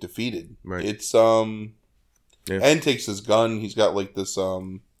already like defeated. Right. It's and takes his gun. He's got like this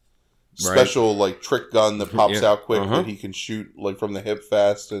special like trick gun that pops out quick that he can shoot like from the hip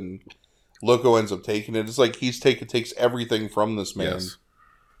fast, and Loco ends up taking it. It's like takes everything from this man. Yes.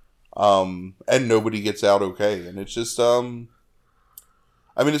 And nobody gets out okay, and it's just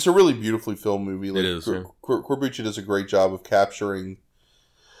I mean, it's a really beautifully filmed movie. Like, it is. Corbucci does a great job of capturing,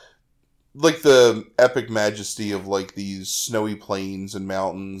 like, the epic majesty of like these snowy plains and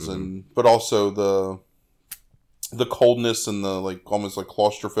mountains, but also the coldness and the like almost like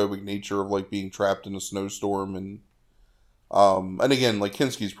claustrophobic nature of like being trapped in a snowstorm, and again, like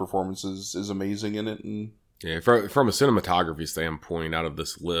Kinski's performance is amazing in it, and from a cinematography standpoint, out of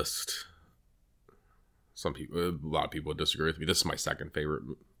this list. A lot of people disagree with me. This is my second favorite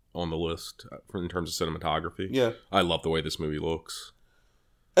on the list in terms of cinematography. Yeah. I love the way this movie looks.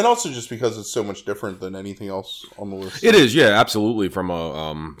 And also just because it's so much different than anything else on the list. It is, yeah, absolutely. From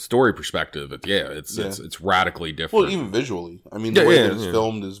a story perspective, it's radically different. Well, even visually. I mean, the way that it's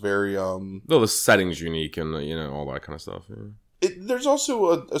filmed is very... the setting's unique and, all that kind of stuff. Yeah. There's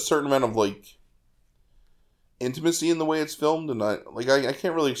also a certain amount of, like, intimacy in the way it's filmed, and I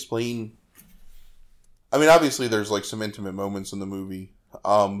can't really explain... I mean, obviously, there's like some intimate moments in the movie,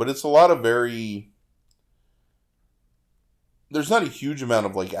 But it's a lot of there's not a huge amount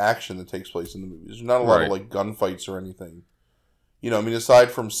of like action that takes place in the movies. There's not a lot of like gunfights or anything. I mean,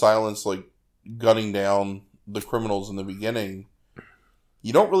 aside from Silence like gunning down the criminals in the beginning,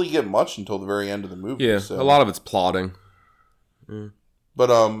 you don't really get much until the very end of the movie. Yeah, so. A lot of it's plotting. But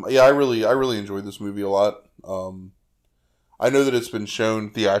yeah, I really enjoyed this movie a lot. I know that it's been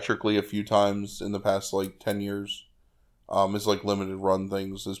shown theatrically a few times in the past like 10 years. As like limited run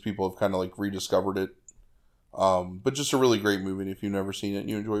things, as people have kind of like rediscovered it. But just a really great movie. And if you've never seen it and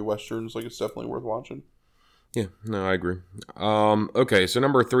you enjoy westerns, like it's definitely worth watching. Yeah, no, I agree. Okay, so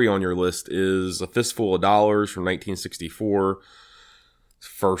number 3 on your list is A Fistful of Dollars from 1964.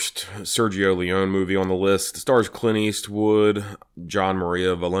 First Sergio Leone movie on the list. It stars Clint Eastwood, John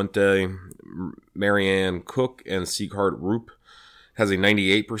Maria Valente, Marianne Cook, and Sieghart Roop. Has a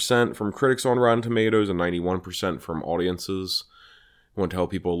 98% from critics on Rotten Tomatoes and 91% from audiences. I want to tell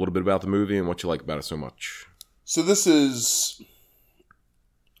people a little bit about the movie and what you like about it so much. So this is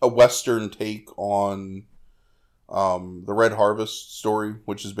a Western take on the Red Harvest story,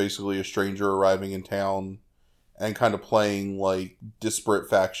 which is basically a stranger arriving in town and kind of playing like disparate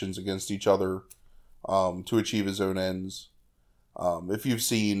factions against each other to achieve his own ends. If you've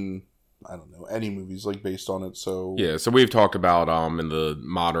seen, I don't know, any movies like based on it, so yeah. So we've talked about in the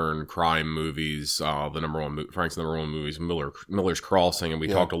modern crime movies, Frank's number one movies, Miller's Crossing, and we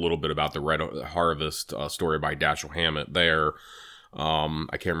talked a little bit about the Red Harvest story by Dashiell Hammett there. I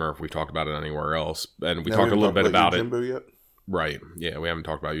can't remember if we talked about it anywhere else, and we talked a little bit about it. Yojimbo yet? Right? Yeah, we haven't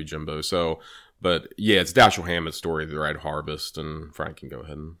talked about Yojimbo. So, but yeah, it's Dashiell Hammett's story, the Red Harvest, and Frank can go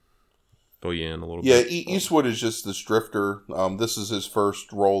ahead and fill you in a little bit. Yeah, Eastwood is just this drifter. This is his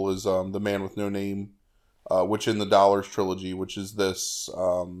first role as the Man with No Name, which in the Dollars trilogy, which is this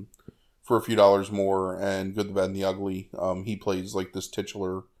For a Few Dollars More and Good, the Bad, and the Ugly. He plays like this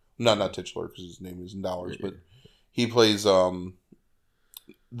titular, not titular because his name is in dollars, but he plays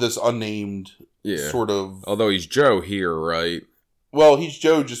this unnamed sort of. Although he's Joe here, right? Well, he's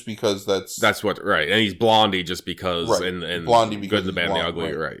Joe just because that's what, right, and he's Blondie just because, right. and Blondie because Good, the Bad, and the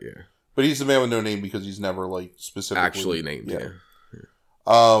Ugly, right. Yeah. But he's the Man with No Name because he's never like specifically actually named. Yeah.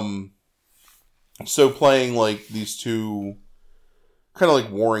 So playing like these two kind of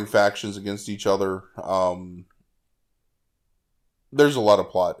like warring factions against each other. There's a lot of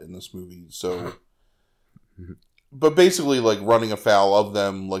plot in this movie, so. But basically, like running afoul of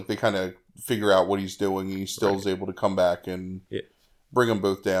them, like they kind of figure out what he's doing, and he still is able to come back and bring them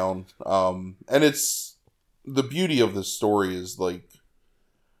both down. And it's the beauty of this story is like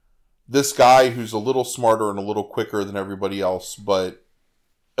this guy who's a little smarter and a little quicker than everybody else, but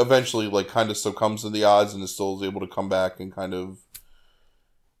eventually, like, kind of succumbs to the odds and is still able to come back and kind of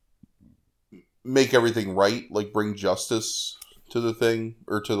make everything right, like bring justice to the thing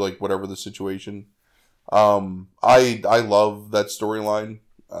or to like whatever the situation. I love that storyline.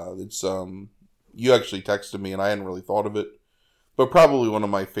 It's you actually texted me and I hadn't really thought of it, but probably one of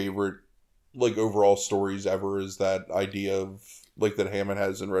my favorite like overall stories ever is that idea of like that Hammond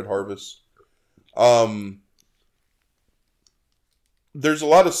has in Red Harvest. There's a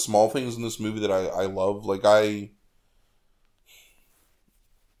lot of small things in this movie that I love. Like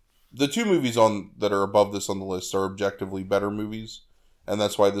the two movies that are above this on the list are objectively better movies, and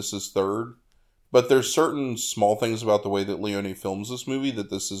that's why this is third. But there's certain small things about the way that Leone films this movie that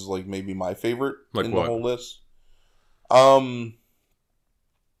this is like maybe my favorite in the whole list.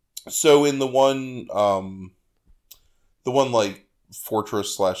 So in the one like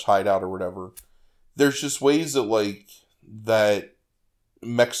fortress / hideout or whatever, there's just ways that like that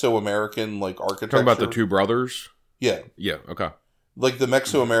Mexico-American like architecture. Talking about the two brothers? Yeah. Yeah, okay. Like the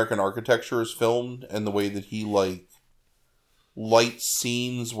Mexico-American architecture is filmed and the way that he like lights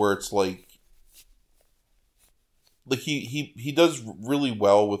scenes where it's like he does really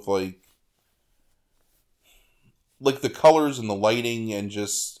well with like the colors and the lighting and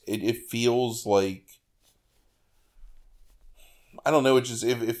just it feels like I don't know,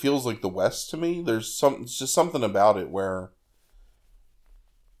 it feels like the West to me. It's just something about it where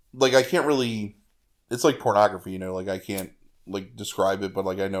like I can't really, it's like pornography, you know, like I can't like describe it, but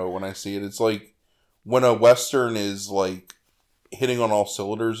like I know it when I see it. It's like when a Western is like hitting on all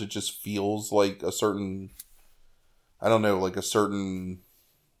cylinders, it just feels like a certain, I don't know, like a certain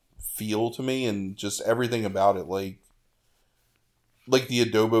feel to me, and just everything about it, like the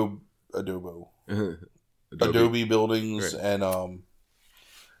Adobe buildings, right. And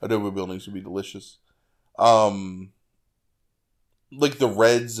Adobe buildings would be delicious. Like the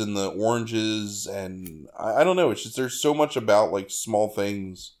reds and the oranges, and I don't know, it's just there's so much about like small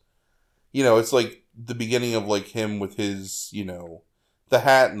things. You know, it's like the beginning of like him with his, you know, the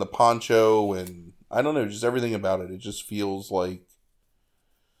hat and the poncho, and I don't know, just everything about it. It just feels like.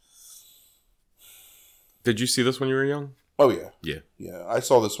 Did you see this when you were young? Oh yeah, yeah. I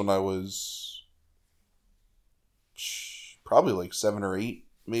saw this when I was probably like 7 or 8,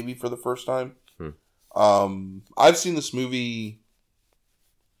 maybe for the first time. I've seen this movie,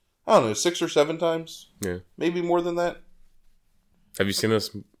 I don't know, 6 or 7 times. Yeah, maybe more than that. Have you seen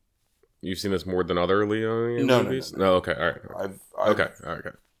this? You've seen this more than other Leone movies? No. Okay, all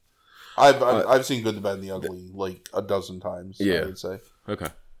right. I've seen Good, the Bad, and the Ugly like a dozen times. Yeah. I would say. Okay.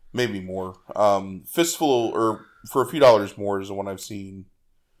 Maybe more. Fistful, or For a Few Dollars More, is the one I've seen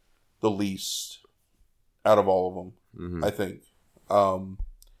the least out of all of them. Mm-hmm. I think.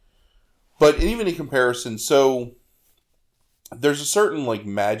 But even in comparison, so there's a certain like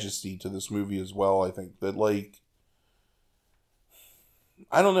majesty to this movie as well. I think that like.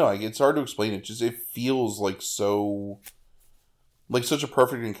 I don't know. It's hard to explain it. Just it feels like so, like such a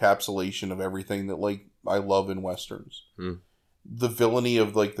perfect encapsulation of everything that like I love in westerns. The villainy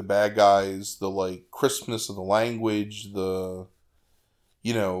of like the bad guys, the like crispness of the language, the,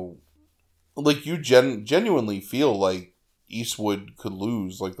 you know, like you genuinely feel like Eastwood could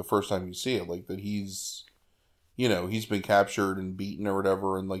lose like the first time you see it, like that he's, you know, he's been captured and beaten or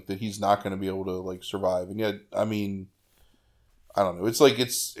whatever, and like that he's not going to be able to like survive. And yet, I mean. I don't know. It's like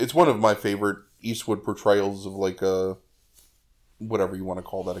it's one of my favorite Eastwood portrayals of like a whatever you want to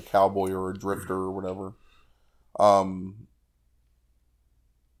call that, a cowboy or a drifter or whatever. And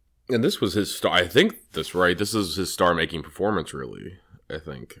this was his star. I think this right. This is his star-making performance, really. I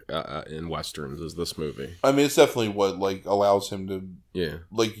think in westerns is this movie. I mean, it's definitely what like allows him to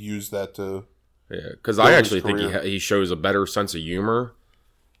like use that to because I actually think he shows a better sense of humor.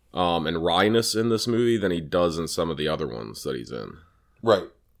 And wryness in this movie than he does in some of the other ones that he's in. Right.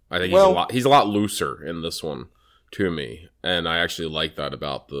 I think he's a lot looser in this one to me. And I actually like that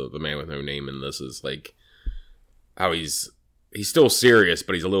about the Man with No Name in this, is like how he's still serious,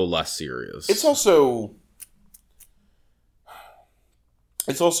 but he's a little less serious. It's also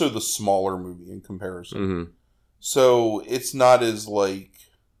the smaller movie in comparison. Mm-hmm. So it's not as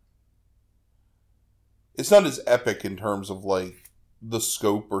epic in terms of like the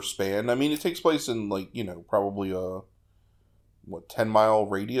scope or span. I mean, it takes place in like, you know, probably a 10-mile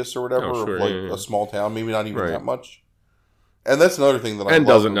radius or whatever of like a small town, maybe not even that much. And that's another thing that I love.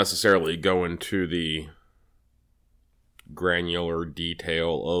 Doesn't necessarily go into the granular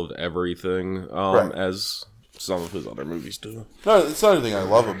detail of everything as some of his other movies do. No, it's another thing I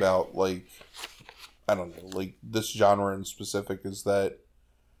love about like, I don't know, like this genre in specific is that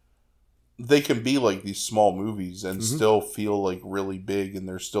they can be like these small movies and still feel like really big, and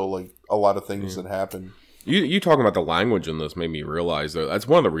there's still like a lot of things that happen. You talking about the language in this made me realize that that's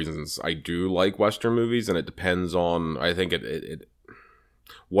one of the reasons I do like Western movies, and it depends on, I think it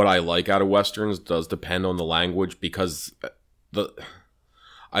what I like out of Westerns does depend on the language, because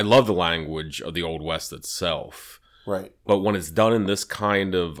I love the language of the Old West itself. Right. But when it's done in this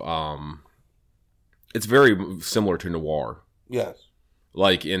kind of, it's very similar to noir. Yes.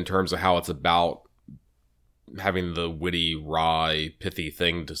 Like, in terms of how it's about having the witty, wry, pithy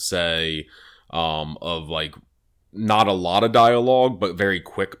thing to say, of, like, not a lot of dialogue, but very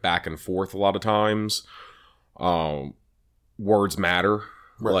quick back and forth a lot of times. Words matter,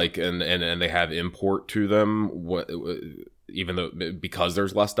 like, and they have import to them, even though, because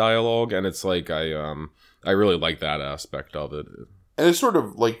there's less dialogue, and it's like, I really like that aspect of it. And it's sort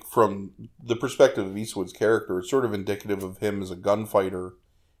of like, from the perspective of Eastwood's character, it's sort of indicative of him as a gunfighter,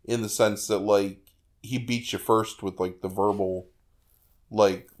 in the sense that, like, he beats you first with, like, the verbal,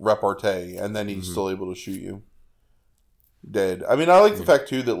 like, repartee, and then he's still able to shoot you dead. I mean, I like the fact,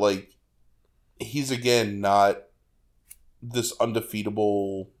 too, that, like, he's, again, not this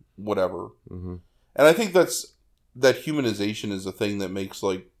undefeatable whatever. And I think that humanization is a thing that makes,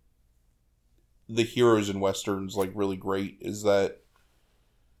 like, the heroes in Westerns, like, really great, is that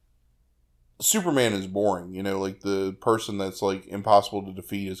Superman is boring, you know, like the person that's like impossible to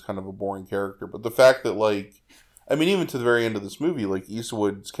defeat is kind of a boring character. But the fact that, like, I mean, even to the very end of this movie, like,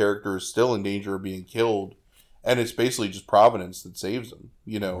 Eastwood's character is still in danger of being killed, and it's basically just Providence that saves him,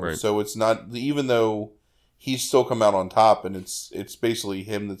 you know. Right. So it's not, even though he's still come out on top, and it's basically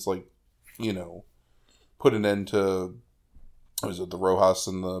him that's, like, you know, put an end to, what is it, the Rojas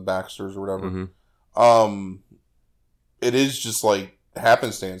and the Baxters or whatever. It is just like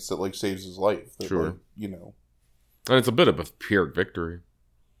happenstance that, like, saves his life. That, sure. Like, you know. And it's a bit of a Pyrrhic victory.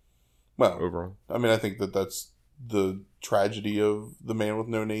 Well, overall. I mean, I think that's the tragedy of The Man with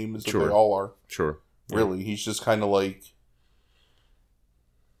No Name, is that Sure. they all are. Sure. Yeah. Really. He's just kind of like,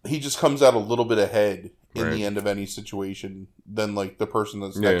 he just comes out a little bit ahead in Right. the end of any situation than like the person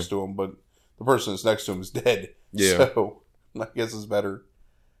that's next to him. But the person that's next to him is dead. Yeah. So I guess it's better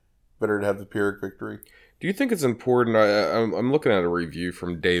to have the Pyrrhic victory. Do you think it's important? I'm looking at a review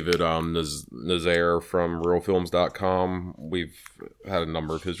from David Nazaire from RealFilms.com. We've had a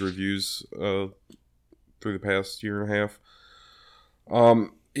number of his reviews through the past year and a half.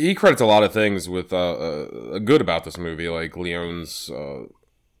 He credits a lot of things with good about this movie, like Leone's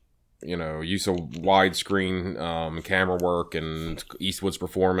use of widescreen camera work and Eastwood's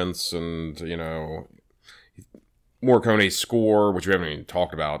performance, and Morricone's score, which we haven't even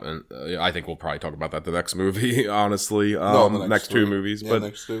talked about, and I think we'll probably talk about that the next movie, honestly. The next two movies. Yeah,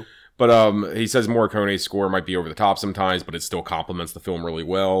 next two. But he says Morricone's score might be over the top sometimes, but it still complements the film really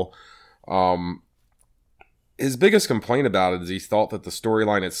well. His biggest complaint about it is he thought that the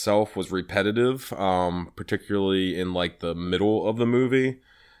storyline itself was repetitive, particularly in like the middle of the movie.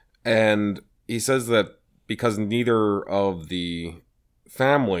 And he says that because neither of the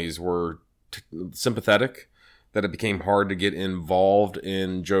families were sympathetic, that it became hard to get involved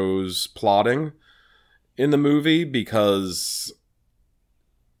in Joe's plotting in the movie, because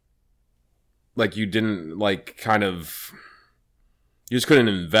like you didn't like kind of, you just couldn't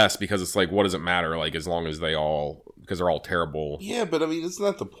invest, because it's like, what does it matter? Like, as long as because they're all terrible. Yeah, but I mean, isn't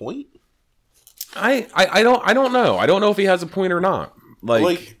that the point? I don't know. I don't know if he has a point or not.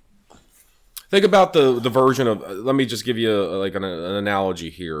 Like think about the version of. Let me just give you an analogy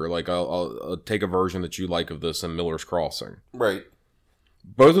here. Like I'll take a version that you like of this in Miller's Crossing. Right.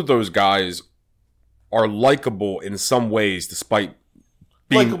 Both of those guys are likable in some ways, despite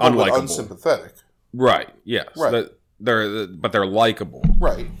being Likeable, unlikable. but unsympathetic. Right. Yes. Right. They're likable.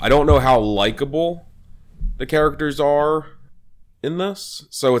 Right. I don't know how likable the characters are in this,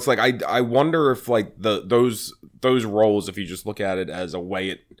 so it's like I wonder if like those roles, if you just look at it as a way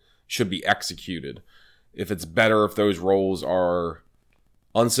it should be executed, if it's better if those roles are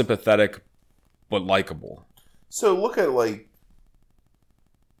unsympathetic but likable. So look at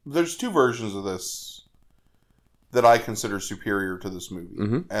there's two versions of this that I consider superior to this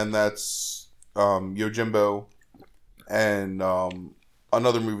movie, and that's Yojimbo and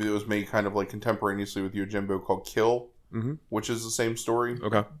another movie that was made kind of like contemporaneously with Yojimbo called Kill, which is the same story.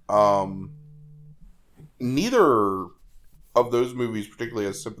 Okay. Neither of those movies particularly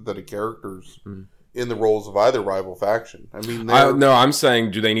has sympathetic characters in the roles of either rival faction. I mean, no, I'm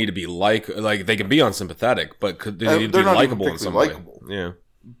saylike, do they need to be like they can be unsympathetic, but they need to be likable in some way? Yeah.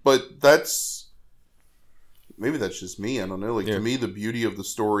 But maybe that's just me. I don't know. To me, the beauty of the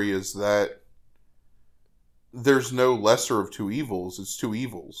story is that there's no lesser of two evils. It's two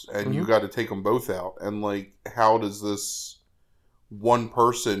evils, and you got to take them both out. And how does this one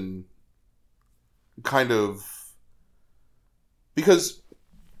person kind of, because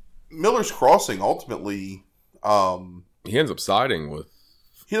Miller's Crossing ultimately, he ends up siding with.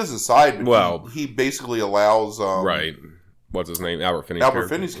 He doesn't side, but well, he basically allows right. What's his name? Albert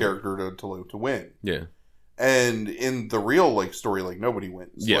Finney's character to win. Yeah. And in the real story, nobody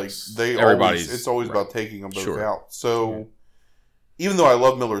wins. Yes. It's always about taking them both out. So even though I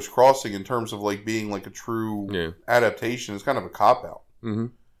love Miller's Crossing in terms of being a true adaptation, it's kind of a cop out.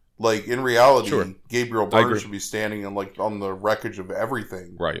 Mm-hmm. In reality, Gabriel Byrne should be standing on the wreckage of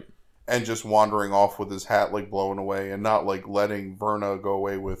everything, right? And just wandering off with his hat blowing away, and not letting Verna go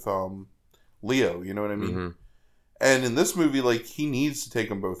away with Leo. You know what I mean? Mm-hmm. And in this movie, he needs to take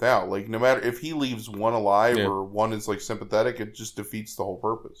them both out. No matter if he leaves one alive or one is sympathetic, it just defeats the whole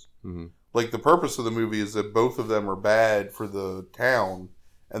purpose. Mm-hmm. The purpose of the movie is that both of them are bad for the town,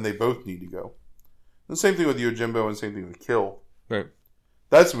 and they both need to go. And the same thing with Yojimbo, and same thing with Kill. Right.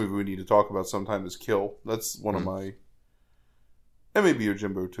 That's a movie we need to talk about sometime. Is Kill? That's one of my, and maybe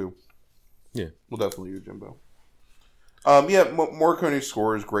Yojimbo too. Yeah. Well, definitely Yojimbo. Morricone's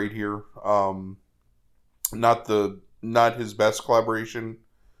score is great here. Not his best collaboration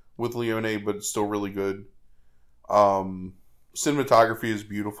with Leone, but it's still really good. Cinematography is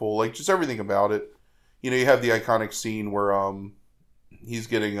beautiful. Just everything about it. You have the iconic scene where he's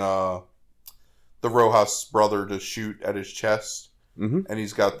getting the Rojas brother to shoot at his chest, and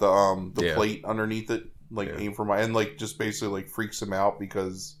he's got the plate underneath it, aim for and just basically freaks him out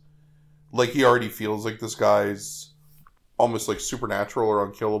because he already feels like this guy's almost supernatural or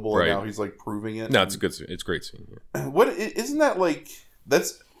unkillable, and now he's proving it. No, it's a good scene. It's a great scene. Yeah. What isn't that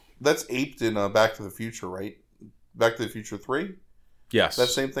that's aped in Back to the Future, right? Back to the Future 3? Yes. That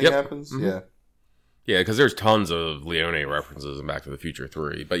same thing happens? Mm-hmm. Yeah. Yeah, because there's tons of Leone references in Back to the Future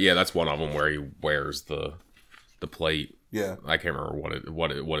 3. But yeah, that's one of them where he wears the plate. Yeah. I can't remember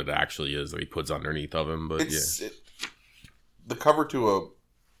what it actually is that he puts underneath of him, but the cover to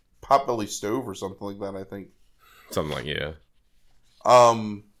Potbelly Stove or something like that, I think. Something like, yeah.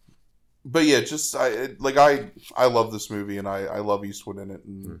 But yeah, just I love this movie, and I love Eastwood in it,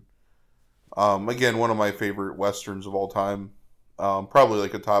 and again, one of my favorite westerns of all time. Probably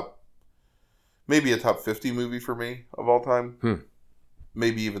like maybe a top 50 movie for me of all time.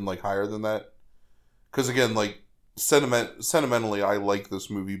 Maybe even like higher than that. Because again, like sentimentally, I like this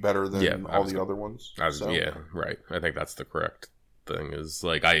movie better than all the other ones. Yeah, right. I think that's the correct thing. Is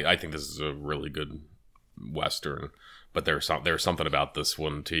like I think this is a really good western, but there's something about this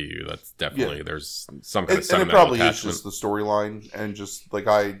one to you that's definitely there's some kind of sentimental and it probably attachment. is just the storyline, and just like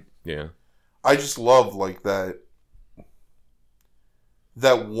I just love like that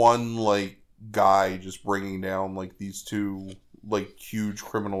one like guy just bringing down like these two like huge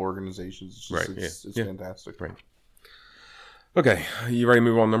criminal organizations. It's just, it's fantastic. Right. Okay, you ready to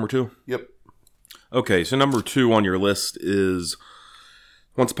move on to number 2? Yep. Okay, so number 2 on your list is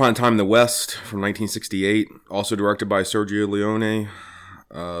Once Upon a Time in the West from 1968, also directed by Sergio Leone,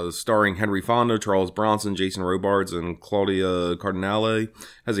 starring Henry Fonda, Charles Bronson, Jason Robards, and Claudia Cardinale.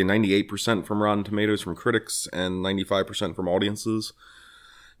 Has a 98% from Rotten Tomatoes from critics and 95% from audiences.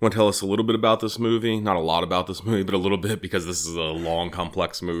 You want to tell us a little bit about this movie? Not a lot about this movie, but a little bit, because this is a long,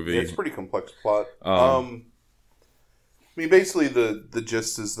 complex movie. Yeah, it's a pretty complex plot. I mean, basically the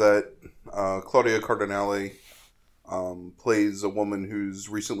gist is that Claudia Cardinale plays a woman who's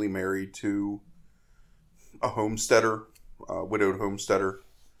recently married to a homesteader, widowed homesteader,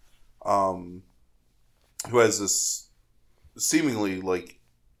 who has this seemingly like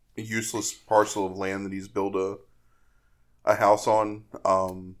useless parcel of land that he's built a house on.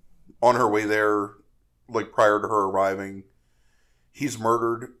 On her way there, like prior to her arriving, he's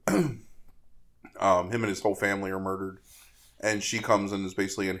murdered. Him and his whole family are murdered, and she comes and has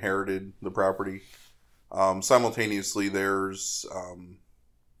basically inherited the property. Simultaneously, there's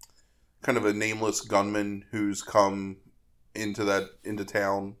kind of a nameless gunman who's come into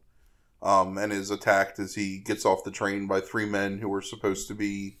town and is attacked as he gets off the train by 3 men who are supposed to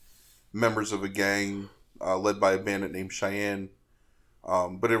be members of a gang led by a bandit named Cheyenne.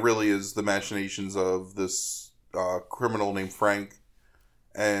 But it really is the machinations of this criminal named Frank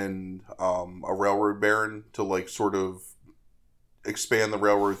and a railroad baron to like sort of expand the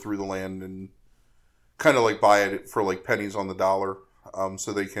railroad through the land and kind of like buy it for like pennies on the dollar,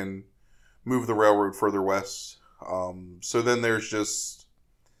 so they can move the railroad further west. So then there's just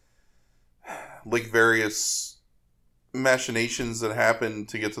like various machinations that happen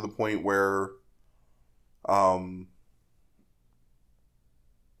to get to the point where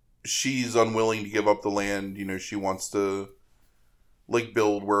she's unwilling to give up the land. You know, she wants to like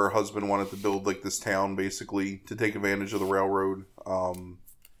build where her husband wanted to build, like this town basically to take advantage of the railroad.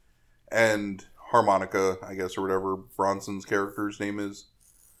 And Harmonica, I guess, or whatever Bronson's character's name is,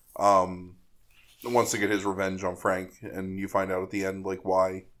 wants to get his revenge on Frank, and you find out at the end like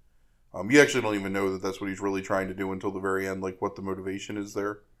why. You actually don't even know that that's what he's really trying to do until the very end, like what the motivation is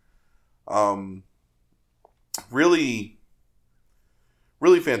there. Really,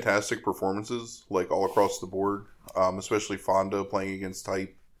 really fantastic performances, like all across the board, especially Fonda playing against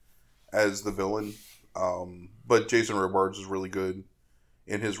type as the villain. But Jason Robards is really good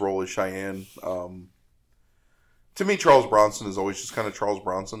in his role as Cheyenne. To me, Charles Bronson is always just kind of Charles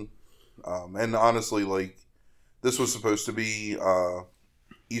Bronson. And honestly, like, this was supposed to be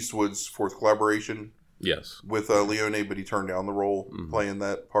Eastwood's 4th collaboration with Leone, but he turned down the role playing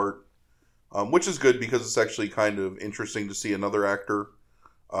that part. Which is good because it's actually kind of interesting to see another actor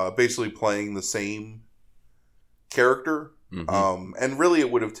basically playing the same character. And really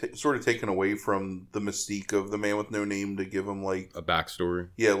it would have sort of taken away from the mystique of The Man with No Name to give him like a backstory.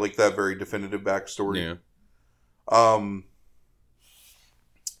 Yeah, like that very definitive backstory. Yeah.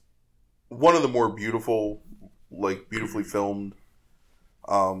 One of the more beautifully filmed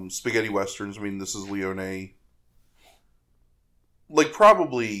spaghetti westerns. I mean, this is Leone. Like,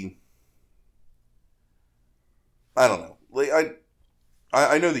 probably, I don't know. Like,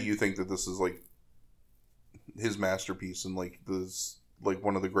 I know that you think that this is like his masterpiece and like this like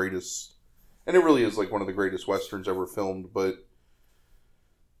one of the greatest, and it really is like one of the greatest westerns ever filmed. But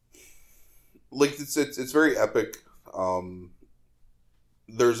like it's very epic.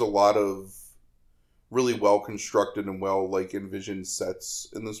 There's a lot of really well constructed and well like envisioned sets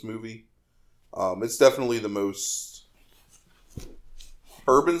in this movie. It's definitely the most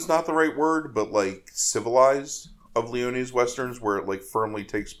urban's not the right word, but like civilized of Leone's westerns, where it like firmly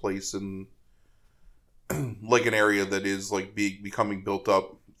takes place in like an area that is like becoming built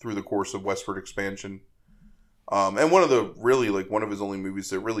up through the course of westward expansion. And one of his only movies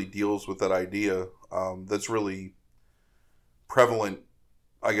that really deals with that idea, that's really prevalent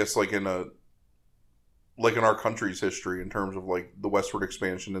I guess like in our country's history in terms of like the westward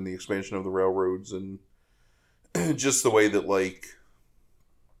expansion and the expansion of the railroads and just the way that like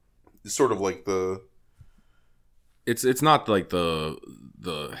sort of like the it's not like the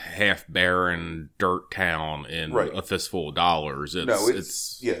half barren dirt town in right. A Fistful of Dollars.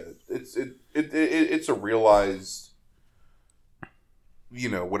 It's a realized,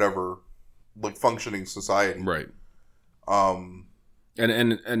 whatever, like functioning society, right.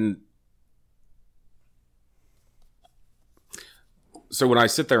 And so when I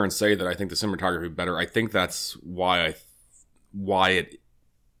sit there and say that I think the cinematography better, I think that's why it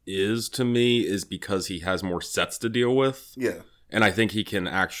is to me is because he has more sets to deal with. Yeah. And I think he can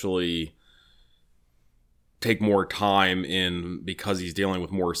actually take more time in because he's dealing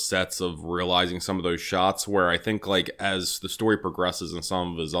with more sets of realizing some of those shots, where I think like as the story progresses in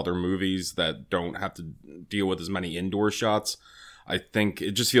some of his other movies that don't have to deal with as many indoor shots, I think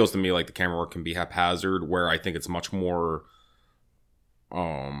it just feels to me like the camera work can be haphazard, where I think it's much more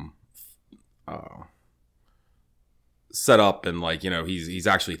set up and like, he's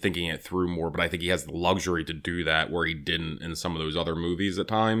actually thinking it through more, but I think he has the luxury to do that where he didn't in some of those other movies at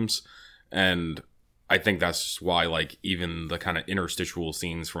times. And I think that's just why like even the kind of interstitial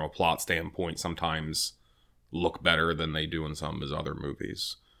scenes from a plot standpoint sometimes look better than they do in some of his other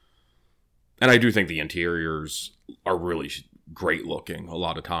movies. And I do think the interiors are really great looking a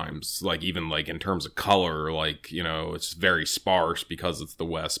lot of times, like even like in terms of color, like it's very sparse because it's the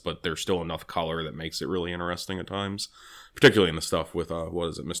West, but there's still enough color that makes it really interesting at times, particularly in the stuff with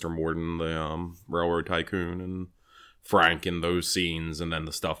Mr. Morden, the railroad tycoon, and Frank in those scenes, and then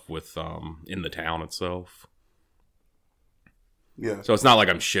the stuff with in the town itself. Yeah. So it's not like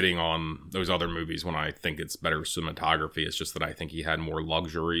I'm shitting on those other movies when I think it's better cinematography. It's just that I think he had more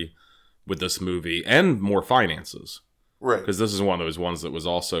luxury with this movie and more finances. Right. Because this is one of those ones that was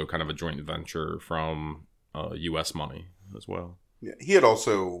also kind of a joint venture from U.S. money as well. Yeah, he had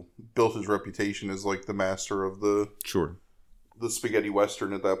also built his reputation as like the master of the spaghetti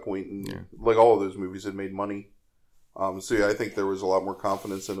western at that point, and like all of those movies had made money. So yeah, I think there was a lot more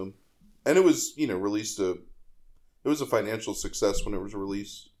confidence in him, and it was released it was a financial success when it was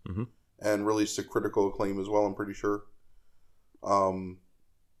released, and released to critical acclaim as well. I'm pretty sure.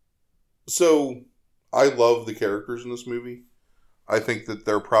 So I love the characters in this movie. I think that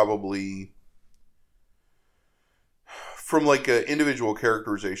they're probably, from like an individual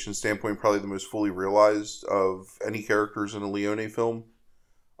characterization standpoint, probably the most fully realized of any characters in a Leone film.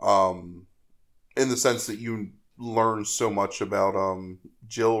 In the sense that you learn so much about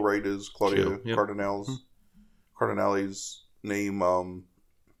Jill, right, is Claudia Cardinale's name.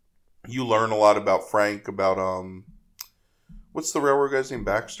 You learn a lot about Frank, about what's the railroad guy's name?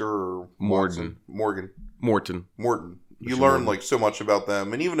 Baxter or Morton. You learn like so much about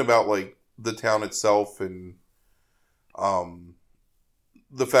them, and even about like the town itself, and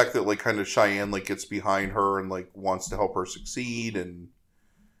the fact that like kind of Cheyenne like gets behind her and like wants to help her succeed, and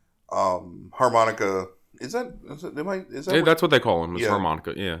Harmonica is that that's what they call him? It's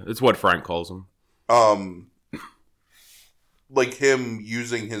Harmonica. Yeah, it's what Frank calls him. Like him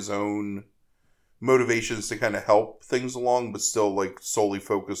using his own motivations to kind of help things along, but still like solely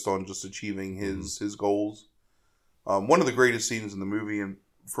focused on just achieving his goals. One of the greatest scenes in the movie, and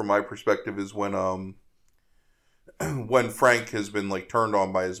from my perspective, is when Frank has been like turned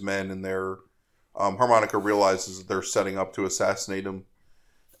on by his men, and they're Harmonica realizes that they're setting up to assassinate him,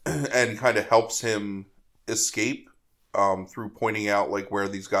 and kind of helps him escape through pointing out like where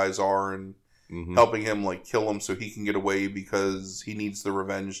these guys are, and helping him like kill them so he can get away, because he needs the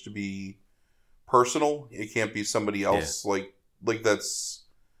revenge to be personal. It can't be somebody else. Like that's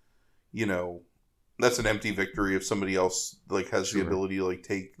that's an empty victory if somebody else like has the ability to like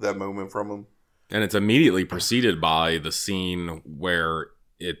take that moment from him. And it's immediately preceded by the scene where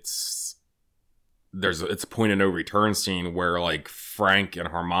it's a point of no return scene where like Frank and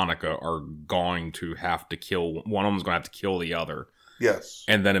Harmonica are going to have to kill one of them's going to have to kill the other. Yes.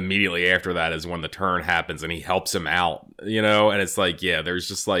 And then immediately after that is when the turn happens and he helps him out, and it's like, there's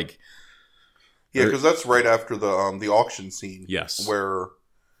just like, because that's right after the auction scene. Yes. Where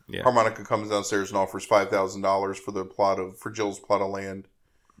Harmonica comes downstairs and offers $5,000 for Jill's plot of land,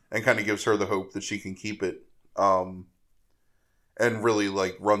 and kind of gives her the hope that she can keep it. And really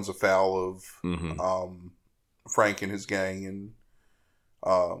like runs afoul of Frank and his gang, and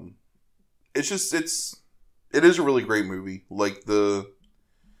it is a really great movie. Like the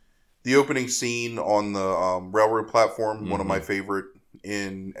opening scene on the railroad platform, one of my favorite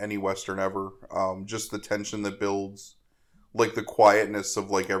in any Western ever. Just the tension that builds, like the quietness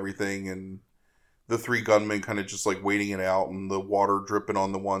of like everything, and the three gunmen kind of just like waiting it out, and the water dripping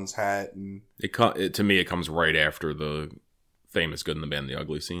on the one's hat, and to me it comes right after the famous Good and the Bad and the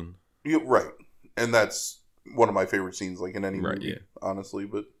Ugly scene. Yeah, right. And that's one of my favorite scenes, like in any movie, yeah. honestly.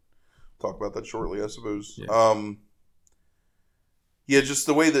 But talk about that shortly, I suppose. Yeah. Yeah, just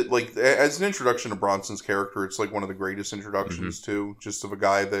the way that, like, as an introduction to Bronson's character, it's like one of the greatest introductions too. Just of a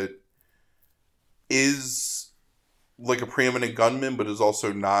guy that is like a preeminent gunman, but is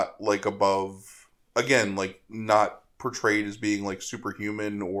also not like above. Again, like not portrayed as being like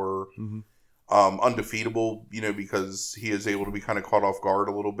superhuman or undefeatable, you know, because he is able to be kind of caught off guard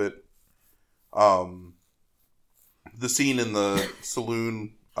a little bit. The scene in the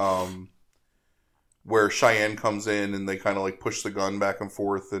saloon, where Cheyenne comes in and they kind of like push the gun back and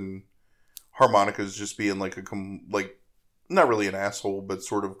forth, and Harmonica's just being like like not really an asshole, but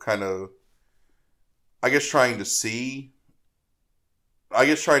sort of kind of, I guess trying to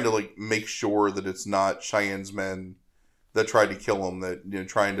like make sure that it's not Cheyenne's men that tried to kill him, that, you know,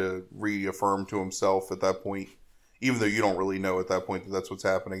 trying to reaffirm to himself at that point, even though you don't really know at that point that that's what's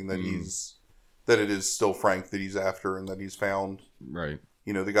happening, that that it is still Frank that he's after and that he's found, right?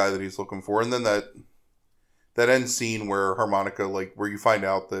 You know, the guy that he's looking for. And then that end scene where Harmonica, like, where you find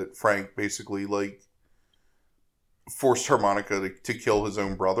out that Frank basically like forced Harmonica to kill his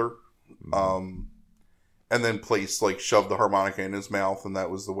own brother, and then shoved the harmonica in his mouth, and that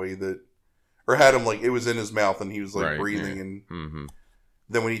was the way that, or had him, like, it was in his mouth and he was like breathing, and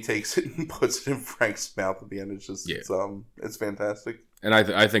then when he takes it and puts it in Frank's mouth at the end, it's just it's fantastic. And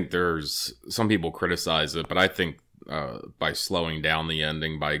I think there's some people criticize it, but I think by slowing down the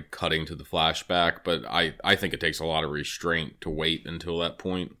ending, by cutting to the flashback, but I think it takes a lot of restraint to wait until that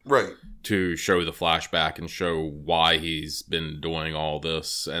point, right, to show the flashback and show why he's been doing all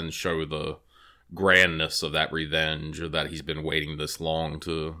this, and show the grandness of that revenge, or that he's been waiting this long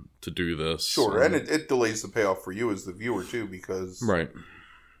to do this. Sure, and it delays the payoff for you as the viewer too, because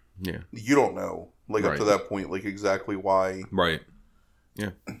you don't know, like, up to that point, like, exactly why. Right.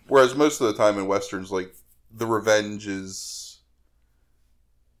 Yeah. Whereas most of the time in Westerns, like, the revenge is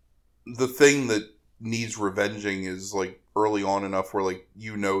the thing that needs revenging is like early on enough where, like,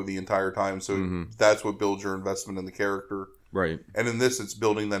 you know, the entire time, so that's what builds your investment in the character. Right. And in this, it's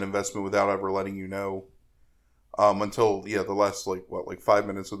building that investment without ever letting you know, until the last, like, 5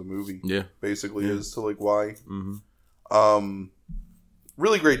 minutes of the movie, basically is to, like, why.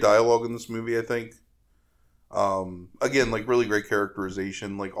 Really great dialogue in this movie, I think. Again, like, really great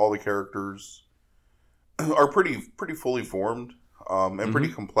characterization. Like, all the characters are pretty fully formed, and pretty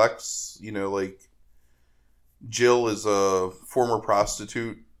complex. You know, like, Jill is a former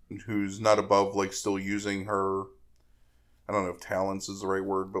prostitute who's not above, like, still using her, I don't know if talents is the right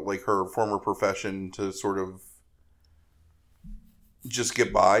word, but, like, her former profession to sort of just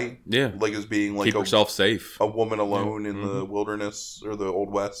get by. Yeah. Like, as being, like, keep herself safe. A woman alone in the wilderness, or the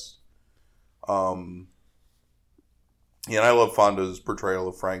Old West. And I love Fonda's portrayal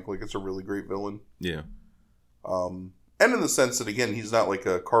of Frank. Like, it's a really great villain. Yeah. And in the sense that, again, he's not like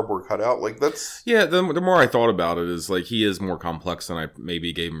a cardboard cutout. Like, that's... Yeah, the more I thought about it, is like, he is more complex than I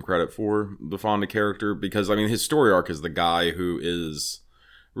maybe gave him credit for, the Fonda character. Because, I mean, his story arc is the guy who is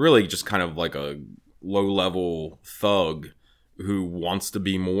really just kind of like a low-level thug who wants to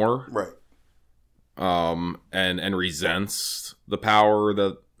be more. Right. And resents the power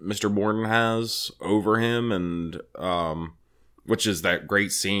that Mr. Borden has over him, and which is that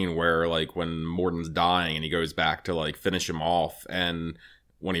great scene where, like, when Morden's dying and he goes back to, like, finish him off, and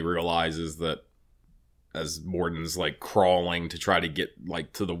when he realizes that as Morden's, like, crawling to try to get,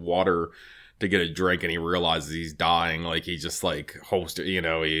 like, to the water to get a drink, and he realizes he's dying, like, he just, like, he,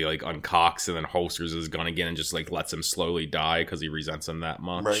 like, uncocks and then holsters his gun again and just, like, lets him slowly die because he resents him that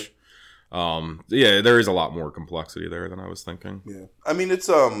much. Right. Yeah, there is a lot more complexity there than I was thinking. Yeah. I mean, it's,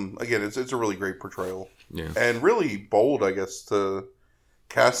 again, it's a really great portrayal. Yeah. And really bold, I guess, to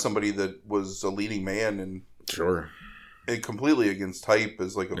cast somebody that was a leading man and... Sure. And completely against type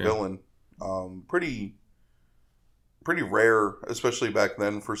as, like, a villain. Pretty rare, especially back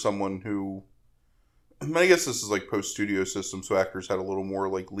then, for someone who... I mean, I guess this is, like, post-studio system, so actors had a little more,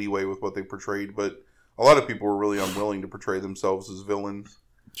 like, leeway with what they portrayed, but a lot of people were really unwilling to portray themselves as villains.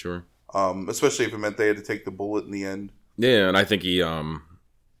 Sure. Especially if it meant they had to take the bullet in the end. Yeah, and I think he,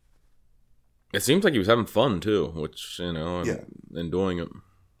 it seems like he was having fun, too, which, and doing it.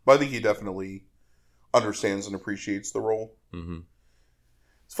 But I think he definitely understands and appreciates the role. Mm-hmm.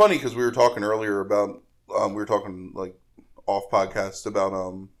 It's funny, because we were talking earlier about, like, off podcast about,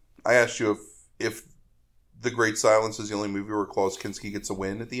 I asked you if The Great Silence is the only movie where Klaus Kinski gets a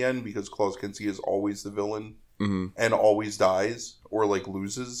win at the end, because Klaus Kinski is always the villain. Mm-hmm. And always dies or, like,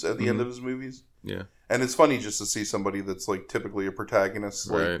 loses at the end of his movies. Yeah. And it's funny just to see somebody that's like typically a protagonist,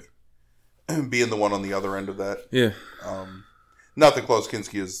 like being the one on the other end of that. Yeah. Not that Klaus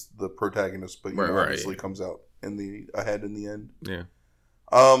Kinski is the protagonist, but obviously right. comes out ahead in the end. Yeah.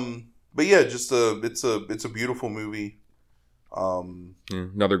 But yeah, just it's a beautiful movie.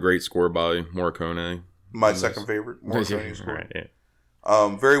 Another great score by Morricone. My second favorite Morricone score. Right,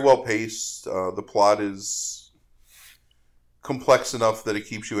 yeah. Very well paced. The plot is complex enough that it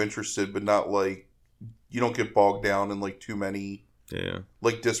keeps you interested, but not like you don't get bogged down in like too many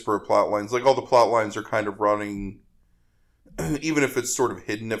like disparate plot lines. Like all the plot lines are kind of running, even if it's sort of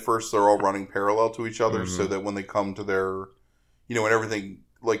hidden at first, they're all running parallel to each other, so that when they come to their, when everything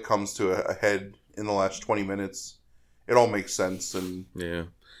like comes to a head in the last 20 minutes, it all makes sense. And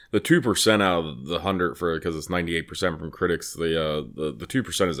the 2% out of the 100 because it's 98% from critics. The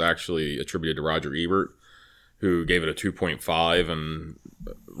 2% is actually attributed to Roger Ebert, who gave it a 2.5, and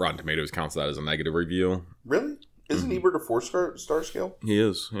Rotten Tomatoes counts that as a negative review. Really? Isn't Ebert a 4-star scale? He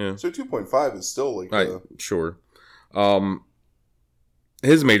is, yeah. So 2.5 is still like sure.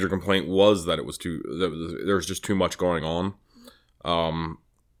 His major complaint was that there was just too much going on.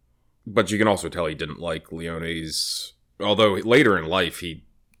 But you can also tell he didn't like Leone's, although later in life he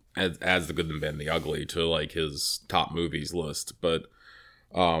adds The Good, the Bad, and the Ugly to like his top movies list, but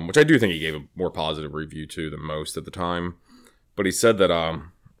which I do think he gave a more positive review to than most at the time. But he said that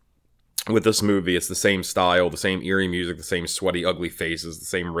with this movie, it's the same style, the same eerie music, the same sweaty, ugly faces, the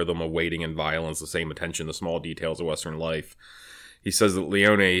same rhythm of waiting and violence, the same attention to small details of Western life. He says that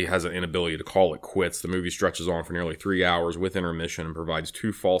Leone has an inability to call it quits. The movie stretches on for nearly 3 hours with intermission and provides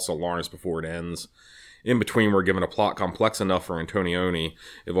 2 false alarms before it ends. In between, we're given a plot complex enough for Antonioni,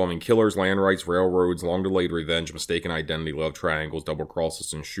 involving killers, land rights, railroads, long-delayed revenge, mistaken identity, love triangles, double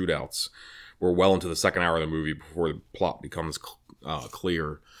crosses, and shootouts. We're well into the second hour of the movie before the plot becomes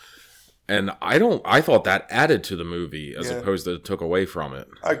clear. And I thought that added to the movie as opposed to took away from it.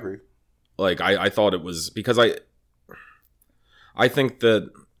 I agree. Like, I thought it was, because I think that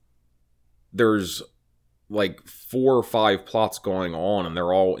there's like 4 or 5 plots going on and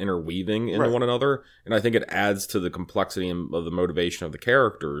they're all interweaving into one another. And I think it adds to the complexity of the motivation of the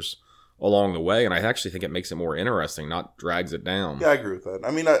characters along the way. And I actually think it makes it more interesting, not drags it down. Yeah, I agree with that.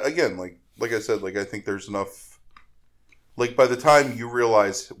 I mean, again, like I said, like I think there's enough, like by the time you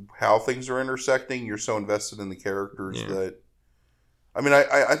realize how things are intersecting, you're so invested in the characters that, I mean,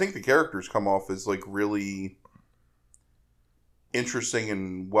 I think the characters come off as like really interesting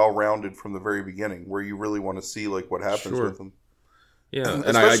and well-rounded from the very beginning, where you really want to see like what happens with them. Yeah, and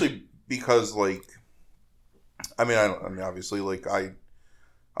especially because like, I mean, obviously, like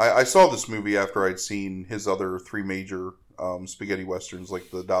I saw this movie after I'd seen his other 3 major spaghetti westerns,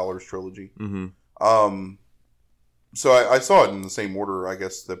 like the Dollars trilogy. Mm-hmm. So I saw it in the same order, I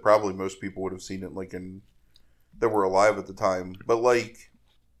guess, that probably most people would have seen it, like that were alive at the time. But like,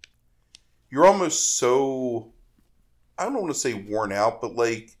 you're almost so, I don't want to say worn out, but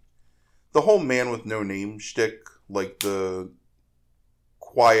like the whole Man with No Name shtick, like the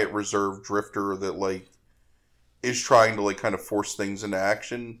quiet, reserved drifter that like is trying to like kind of force things into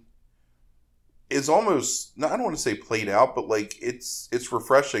action, is almost, I don't want to say played out, but like it's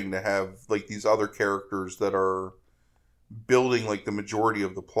refreshing to have like these other characters that are building like the majority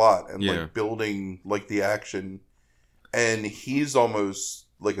of the plot and like building like the action, and he's almost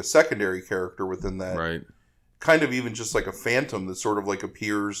like a secondary character within that. Right. Kind of even just like a phantom that sort of like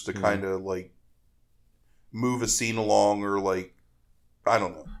appears to kind of like move a scene along, or like, I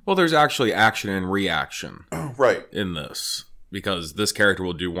don't know. Well, there's actually action and reaction right in this, because this character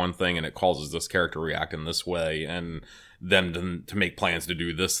will do one thing and it causes this character to react in this way, and them to make plans to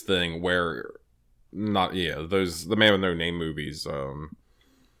do this thing, where those the Man with No Name movies, I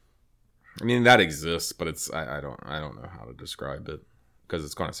mean, that exists, but it's I don't know how to describe it, because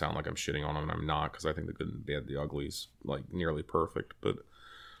it's going to sound like I'm shitting on them, and I'm not, because I think The Good, the Bad, the Ugly is like nearly perfect. But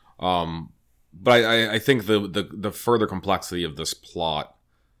I think the further complexity of this plot,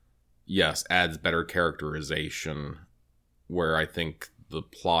 yes, adds better characterization, where I think the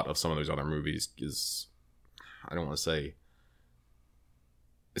plot of some of those other movies is, I don't want to say,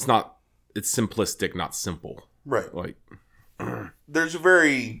 it's simplistic, not simple. Right. Like, there's a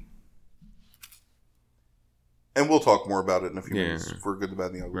very, and we'll talk more about it in a few minutes for Good, the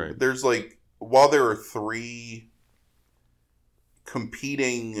Bad, and the Ugly. Right. But there's like, while there are 3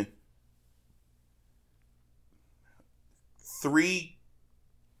 competing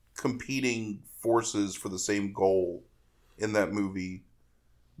forces for the same goal in that movie,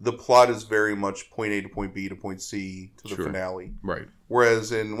 the plot is very much point A to point B to point C to the finale. Right.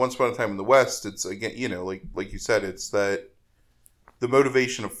 Whereas in Once Upon a Time in the West, it's, again, like you said, it's that the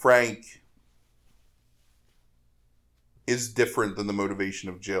motivation of Frank is different than the motivation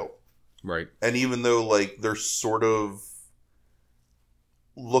of Jill. Right. And even though, like, they're sort of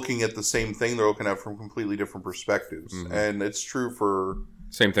looking at the same thing, they're looking at it from completely different perspectives. Mm-hmm. And it's true for...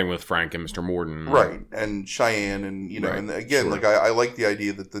 Same thing with Frank and Mr. Morden. Right. And Cheyenne, and, you know, right. and again, sure. like, I like the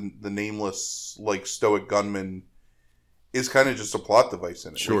idea that the nameless, like, stoic gunman is kind of just a plot device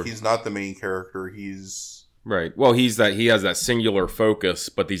in it. Sure. Like, he's not the main character. He's... Right. Well, he has that singular focus,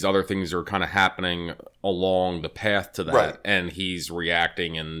 but these other things are kind of happening along the path to that, Right. and he's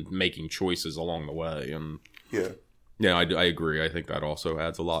reacting and making choices along the way. And yeah, I agree. I think that also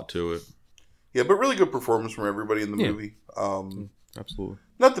adds a lot to it. Yeah, but really good performance from everybody in the movie. Absolutely.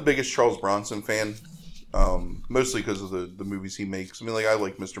 Not the biggest Charles Bronson fan, mostly because of the movies he makes. I mean, like, I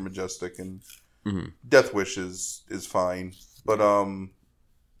like Mr. Majestic, and Death Wish is fine, but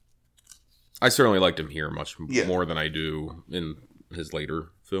I certainly liked him here much more than I do in his later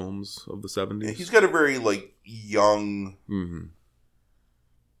films of the 70s. He's got a very, like, young...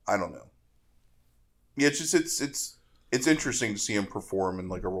 I don't know. Yeah, it's just... It's interesting to see him perform in,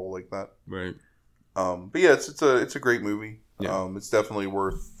 like, a role like that. Right. But yeah, it's a great movie. Yeah. It's definitely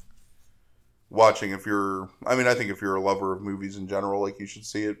worth watching if you're... I mean, I think if you're a lover of movies in general, like, you should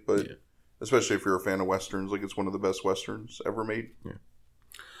see it. But especially if you're a fan of Westerns, like, it's one of the best Westerns ever made. Yeah.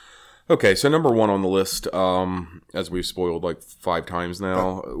 Okay, so number 1 on the list, as we've spoiled like 5 times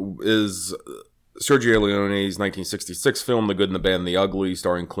now, is Sergio Leone's 1966 film, The Good and the Bad and the Ugly,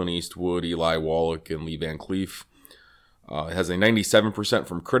 starring Clint Eastwood, Eli Wallach, and Lee Van Cleef. It has a 97%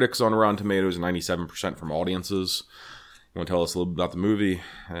 from critics on Rotten Tomatoes and 97% from audiences. You want to tell us a little bit about the movie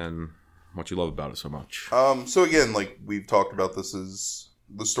and what you love about it so much? So again, like we've talked about, this is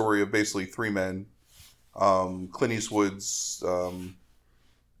the story of basically 3 men. Clint Eastwood's...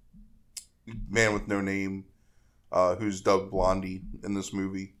 man with no name, who's dubbed Blondie in this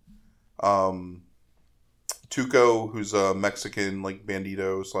movie. Tuco, who's a Mexican, like,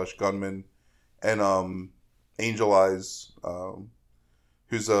 bandito / gunman, and Angel Eyes,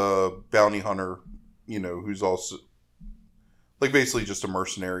 who's a bounty hunter, you know, who's also, like, basically just a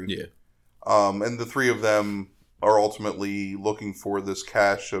mercenary. Yeah. And the 3 of them are ultimately looking for this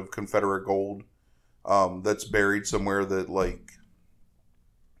cache of Confederate gold that's buried somewhere that, like,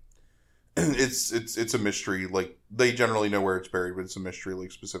 it's a mystery. Like, they generally know where it's buried, but it's a mystery,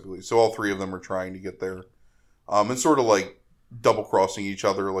 like, specifically. So all 3 of them are trying to get there, and sort of like double crossing each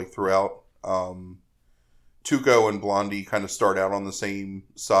other, like, throughout. Tuco and Blondie kind of start out on the same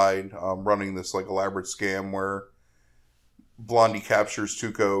side, running this, like, elaborate scam where Blondie captures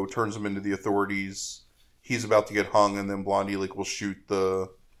Tuco, turns him into the authorities. He's about to get hung, and then Blondie, like, will shoot the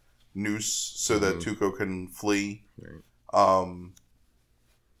noose so that Tuco can flee. Right.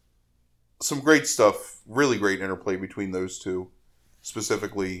 Some great stuff, really great interplay between those 2,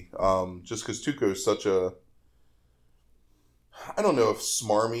 specifically, just because Tuco is such a, I don't know if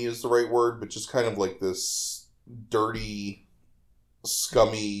smarmy is the right word, but just kind of like this dirty,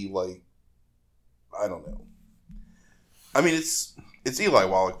 scummy, like, I don't know. I mean, it's Eli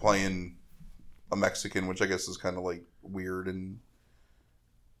Wallach playing a Mexican, which I guess is kind of, like, weird and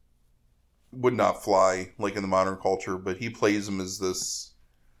would not fly, like, in the modern culture, but he plays him as this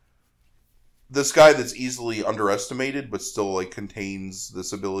guy that's easily underestimated, but still, like, contains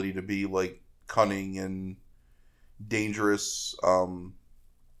this ability to be, like, cunning and dangerous.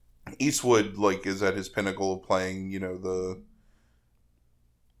 Eastwood, like, is at his pinnacle of playing, you know,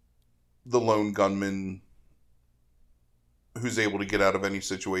 the lone gunman who's able to get out of any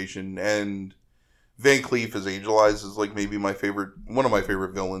situation. And Van Cleef as Angel Eyes is, like, maybe one of my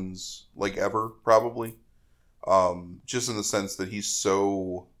favorite villains, like, ever, probably. Just in the sense that he's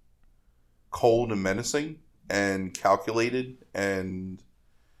so cold and menacing and calculated and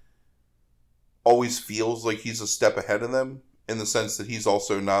always feels like he's a step ahead of them, in the sense that he's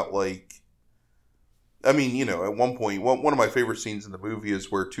also not, like, I mean, you know, at one point, one of my favorite scenes in the movie is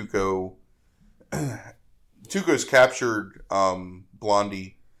where Tuco's captured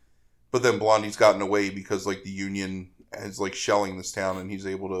Blondie, but then Blondie's gotten away because, like, the Union is, like, shelling this town, and he's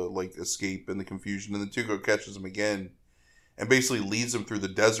able to, like, escape in the confusion, and then Tuco catches him again and basically leads him through the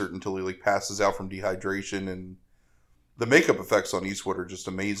desert until he, like, passes out from dehydration. And the makeup effects on Eastwood are just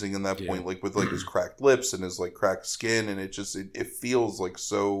amazing in that point, like, with, like, his cracked lips and his, like, cracked skin, and it just it feels like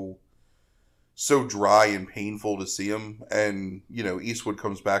so dry and painful to see him. And, you know, Eastwood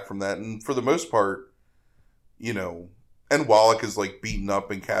comes back from that, and for the most part, you know, and Wallach is, like, beaten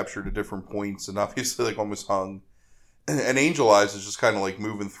up and captured at different points and obviously, like, almost hung, and Angel Eyes is just kind of, like,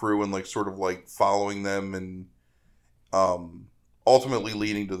 moving through and, like, sort of, like, following them, and ultimately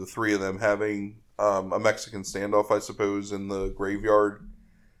leading to the 3 of them having a Mexican standoff, I suppose, in the graveyard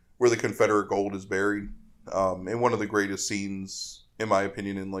where the Confederate gold is buried. and one of the greatest scenes, in my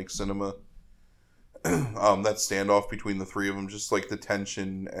opinion, in like cinema. That standoff between the three of them, just like the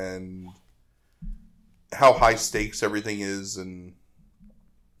tension and how high stakes everything is, and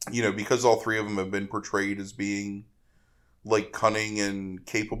because all three of them have been portrayed as being like cunning and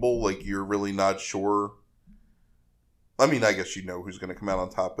capable, like you're really not sure. I mean, I guess who's going to come out on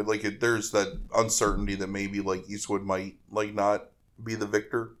top, but like there's that uncertainty that maybe like Eastwood might like not be the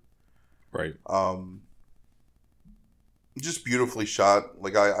victor. Right. Just beautifully shot.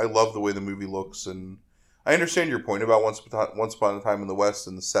 Like I love the way the movie looks, and I understand your point about Once Upon a Time in the West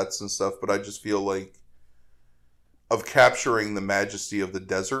and the sets and stuff, but I just feel like of capturing the majesty of the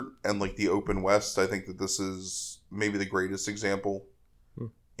desert and like the open West, I think that this is maybe the greatest example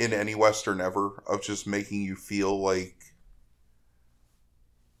in any Western ever of just making you feel like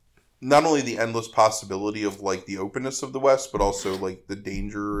not only the endless possibility of like the openness of the West, but also like the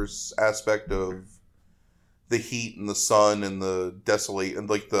dangerous aspect of the heat and the sun and the desolate and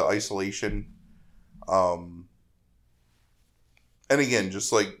like the isolation. And again,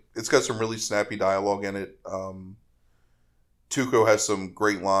 just like it's got some really snappy dialogue in it. Tuco has some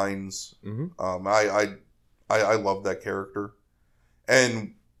great lines. Mm-hmm. I love that character,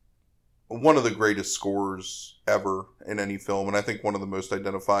 and one of the greatest scores ever in any film, and I think one of the most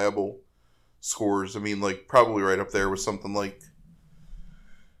identifiable scores. I mean, like probably right up there with something like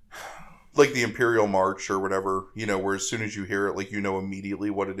the Imperial March or whatever. Where as soon as you hear it, like immediately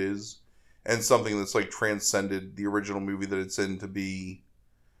what it is, and something that's like transcended the original movie that it's in to be.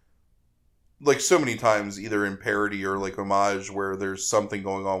 Like so many times, either in parody or like homage, where there's something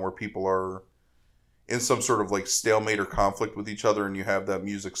going on where people are in some sort of like stalemate or conflict with each other, and you have that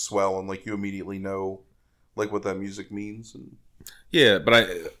music swell, and like you immediately know like what that music means. And yeah, but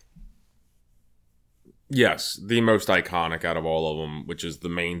yes, the most iconic out of all of them, which is the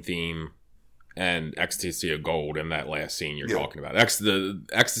main theme and Ecstasy of Gold in that last scene you're talking about. The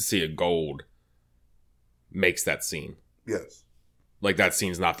Ecstasy of Gold makes that scene. Yes. Like, that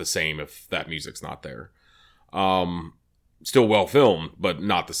scene's not the same if that music's not there. Still well filmed, but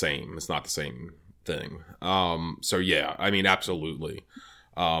not the same. It's not the same thing. So, yeah, I mean, absolutely.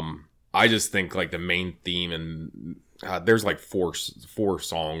 I just think, like, the main theme, and there's, like, four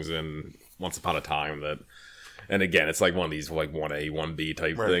songs in Once Upon a Time that... And again, it's like one of these, like, 1A, 1B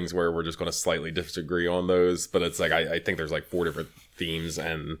type things where we're just going to slightly disagree on those. But it's like, I think there's, like, 4 different themes,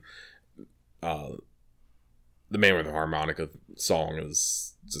 and... The Man with the Harmonica song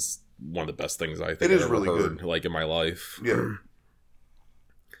is just one of the best things I think I've ever heard, good. Like in my life. Yeah.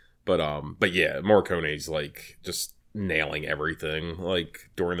 But yeah, Morricone's like just nailing everything like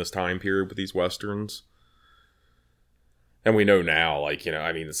during this time period with these westerns. And we know now, like,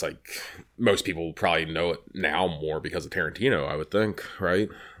 I mean, it's like most people probably know it now more because of Tarantino, I would think, right?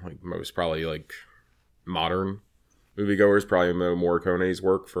 Like most probably like modern moviegoers probably know Morricone's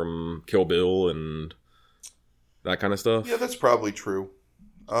work from Kill Bill and that kind of stuff. Yeah, that's probably true.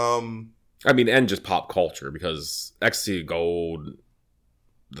 I mean, and just pop culture, because Ecstasy of Gold,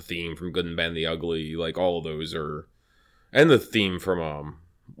 the theme from Good and Bad and the Ugly, like all of those are, and the theme from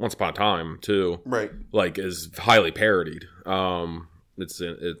Once Upon a Time too, right? Like is highly parodied.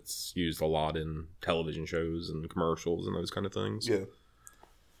 It's used a lot in television shows and commercials and those kind of things. Yeah.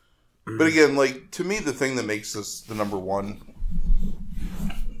 But again, like to me, the thing that makes this the number one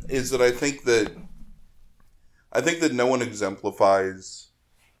is that I think that no one exemplifies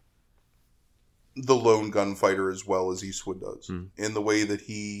the lone gunfighter as well as Eastwood does. In the way that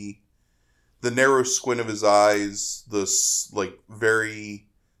the narrow squint of his eyes, the like very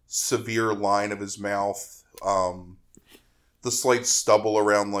severe line of his mouth, the slight stubble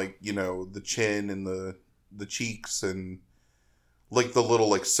around like, the chin and the cheeks, and like the little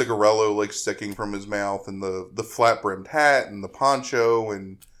like cigarello like sticking from his mouth, and the flat brimmed hat and the poncho,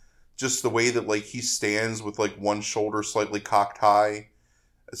 and just the way that like he stands with like one shoulder slightly cocked high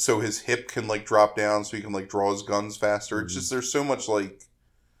so his hip can like drop down so he can like draw his guns faster. It's just, there's so much like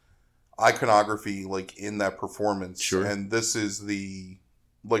iconography like in that performance. Sure. And this is the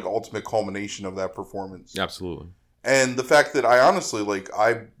like ultimate culmination of that performance. Absolutely. And the fact that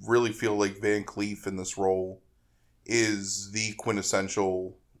I really feel like Van Cleef in this role is the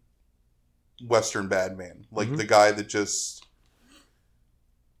quintessential Western bad man. Like the guy that just,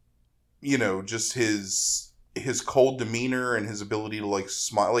 just his cold demeanor and his ability to like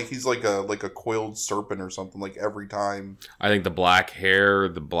smile, like he's like a coiled serpent or something, like every time. I think the black hair,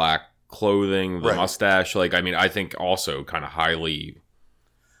 the black clothing, the mustache, like, I mean, I think also kind of highly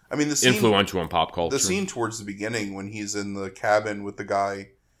the scene, influential in pop culture. The scene towards the beginning when he's in the cabin with the guy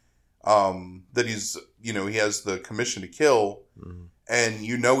that he's, he has the commission to kill, and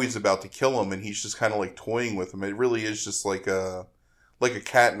you know he's about to kill him, and he's just kind of like toying with him. It really is just like a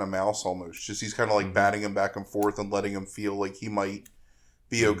cat and a mouse almost. Just he's kind of like batting him back and forth and letting him feel like he might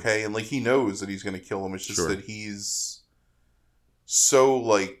be okay, and like he knows that he's going to kill him. It's just that he's so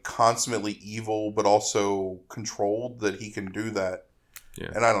like consummately evil, but also controlled that he can do that. Yeah,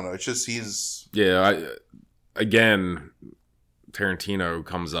 and I don't know. It's just again, Tarantino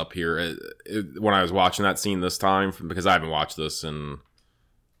comes up here when I was watching that scene this time, because I haven't watched this in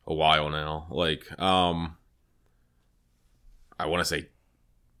a while now. Like, I want to say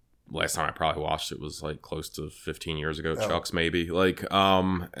last time I probably watched it was like close to 15 years ago, Chuck's maybe. Like,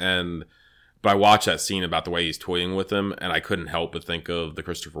 but I watched that scene about the way he's toying with him, and I couldn't help but think of the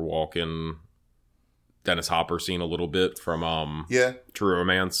Christopher Walken, Dennis Hopper scene a little bit from True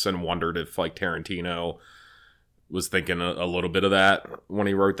Romance, and wondered if like Tarantino was thinking a little bit of that when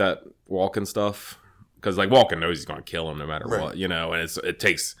he wrote that Walken stuff, because like Walken knows he's going to kill him no matter what, you know, and it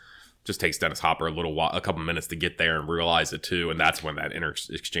takes Dennis Hopper a couple minutes to get there and realize it too, and that's when that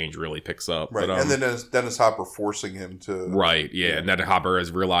exchange really picks up. Right, but, and then Dennis Hopper forcing him to and then Hopper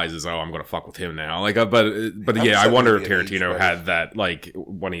realizes, oh, I'm going to fuck with him now. Like, but yeah, I wonder if Tarantino had that like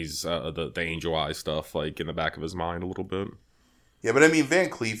when he's the angel eye stuff like in the back of his mind a little bit. Yeah, but I mean, Van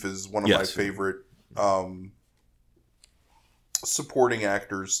Cleef is one of my favorite supporting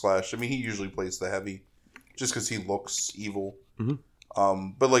actors / I mean, he usually plays the heavy just because he looks evil.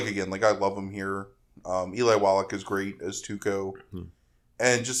 Mm-hmm. But like again, like I love him here. Eli Wallach is great as Tuco,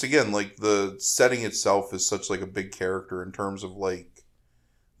 and just again, like the setting itself is such like a big character in terms of like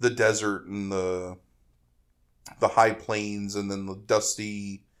the desert and the high plains, and then the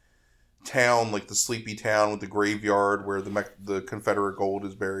dusty town, like the sleepy town with the graveyard where the Confederate gold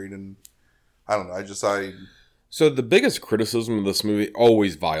is buried, and I don't know. So the biggest criticism of this movie,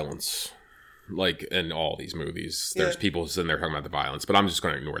 always violence. Like in all these movies, there's people sitting there talking about the violence, but I'm just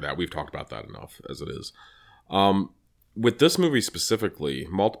going to ignore that. We've talked about that enough as it is. With this movie specifically,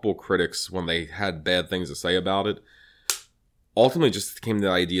 multiple critics, when they had bad things to say about it, ultimately just came to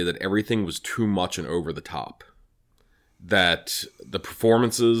the idea that everything was too much and over the top. That the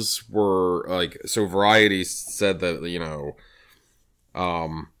performances were like, so Variety said that, you know,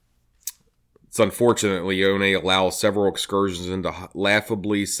 it's unfortunate Leone allows several excursions into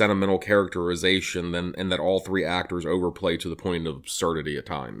laughably sentimental characterization, and that all three actors overplay to the point of absurdity at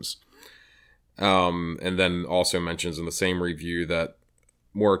times. And then also mentions in the same review that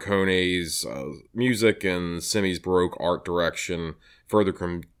Morricone's music and Simi's Baroque art direction further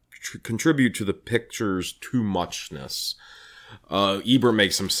contribute to the picture's too muchness. Ebert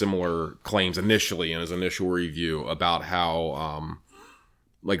makes some similar claims initially in his initial review about how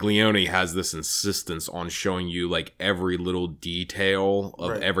like Leone has this insistence on showing you like every little detail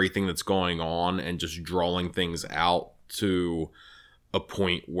of everything that's going on and just drawing things out to a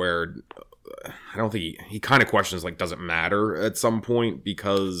point where I don't think he kind of questions like, does it matter at some point,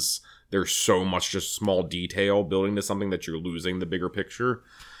 because there's so much just small detail building to something that you're losing the bigger picture.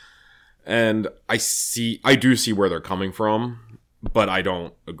 And I do see where they're coming from, but I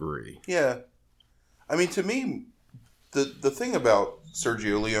don't agree. Yeah. I mean, to me, the thing about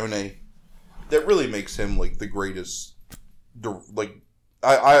Sergio Leone that really makes him like the greatest, like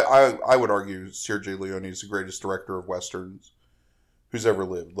I would argue Sergio Leone is the greatest director of westerns who's ever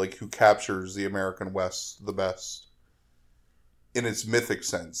lived, like who captures the American West the best in its mythic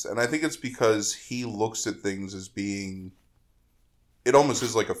sense. And I think it's because he looks at things as being, it almost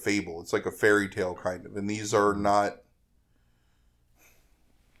is like a fable. It's like a fairy tale kind of, and these are not,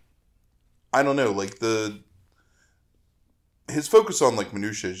 I don't know, like his focus on like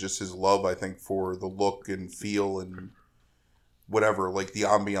minutia is just his love, I think, for the look and feel and whatever, like the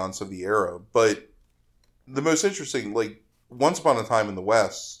ambiance of the era. But the most interesting, like Once Upon a Time in the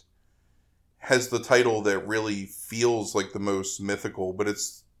West has the title that really feels like the most mythical, but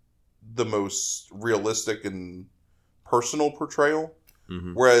it's the most realistic and personal portrayal.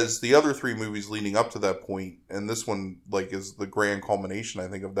 Mm-hmm. Whereas the other three movies leading up to that point, and this one like is the grand culmination, I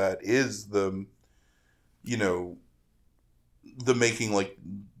think, of that, is the, you know, the making, like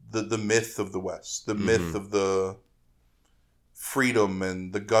the myth of the West, the myth of the freedom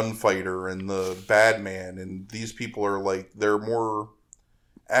and the gunfighter and the bad man, and these people are like, they're more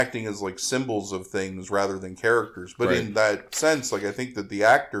acting as like symbols of things rather than characters. But in that sense, like I think that the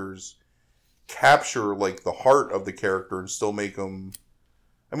actors capture like the heart of the character and still make them,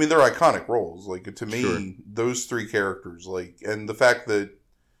 I mean, they're iconic roles. Like to me, those three characters, like, and the fact that,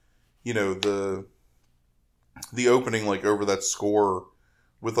 you know, the opening, like over that score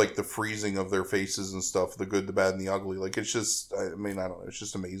with like the freezing of their faces and stuff, the good, the bad, and the ugly, like it's just, I mean, I don't know, it's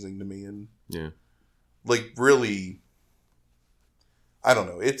just amazing to me. And like really, I don't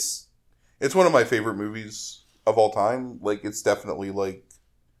know. It's one of my favorite movies of all time. Like, it's definitely like,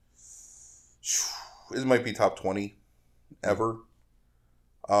 it might be top 20 ever.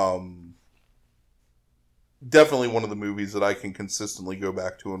 Definitely one of the movies that I can consistently go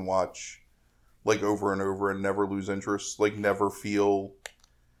back to and watch, like, over and over and never lose interest. Like, never feel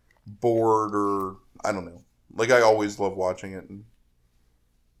bored or, I don't know. Like, I always love watching it. And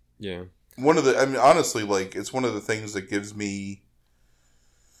Yeah. honestly, like, it's one of the things that gives me,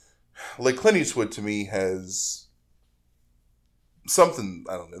 like, Clint Eastwood to me has something,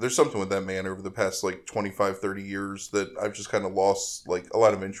 I don't know, there's something with that man over the past, like, 25, 30 years that I've just kind of lost, like, a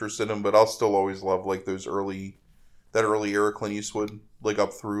lot of interest in him, but I'll still always love, like, that early era Clint Eastwood, like,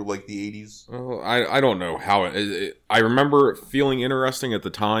 up through, like, the 80s. Well, I don't know how I remember it feeling interesting at the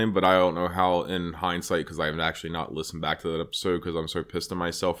time, but I don't know how in hindsight, because I have actually not listened back to that episode because I'm so pissed at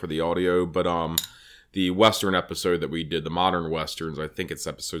myself for the audio, but the Western episode that we did, the modern Westerns, I think it's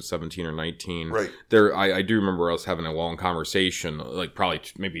episode 17 or 19. Right. There, I do remember us having a long conversation, like probably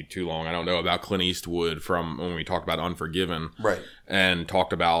maybe too long, I don't know, about Clint Eastwood from when we talked about Unforgiven. Right. And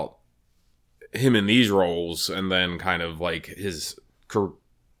talked about him in these roles and then kind of like his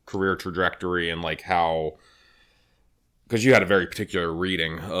career trajectory and like how... Because you had a very particular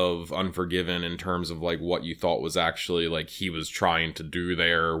reading of Unforgiven in terms of like what you thought was actually like he was trying to do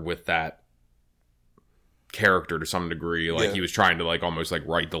there with that character to some degree. Like he was trying to like almost like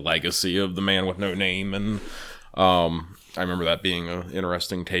write the legacy of the Man with No Name, and I remember that being an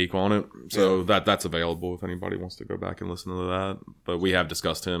interesting take on it. So that's available if anybody wants to go back and listen to that. But we have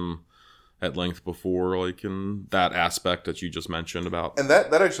discussed him at length before, like in that aspect that you just mentioned about. And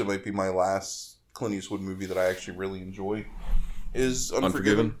that actually might be my last Clint Eastwood movie that I actually really enjoy is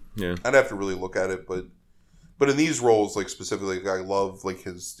Unforgiven. Yeah, I'd have to really look at it, but in these roles, like specifically, I love like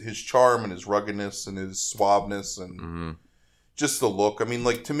his charm and his ruggedness and his suaveness and just the look. I mean,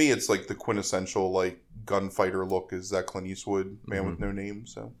 like to me, it's like the quintessential like gunfighter look is that Clint Eastwood Man with No Name.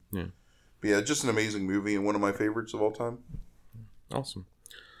 So yeah, but yeah, just an amazing movie and one of my favorites of all time. Awesome.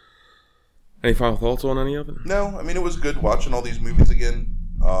 Any final thoughts on any of it? No, I mean it was good watching all these movies again.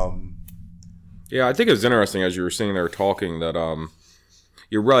 Yeah, I think it was interesting as you were sitting there talking that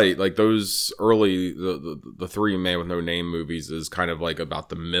you're right. Like those early the three Man with No Name movies is kind of like about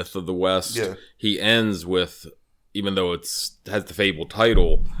the myth of the West. Yeah. He ends with, even though has the fabled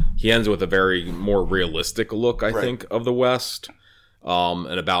title, he ends with a very more realistic look, I think, of the West,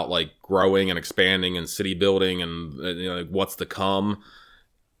 and about like growing and expanding and city building and you know like, what's to come.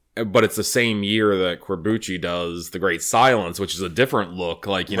 But it's the same year that Corbucci does The Great Silence, which is a different look.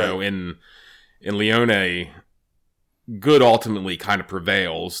 Like you know in Leone, good ultimately kind of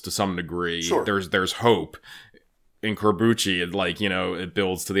prevails to some degree. Sure. There's hope. In Corbucci, it like, you know, it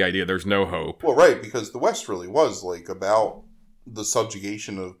builds to the idea there's no hope. Well, right, because the West really was like about the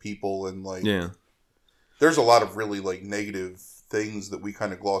subjugation of people and like there's a lot of really like negative things that we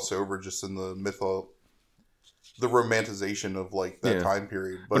kind of gloss over just in the the romanticization of like that time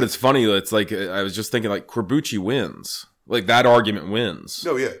period. But it's funny, it's like I was just thinking like Corbucci wins. Like that argument wins.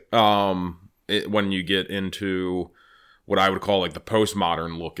 Oh yeah. When you get into what I would call like the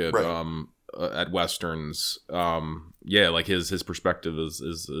postmodern look at Westerns, like his perspective is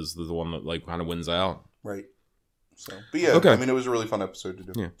the one that like kind of wins out. Right. So, but yeah, I mean, it was a really fun episode to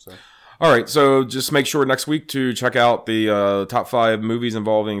do. Yeah. So. All right, so just make sure next week to check out the top 5 movies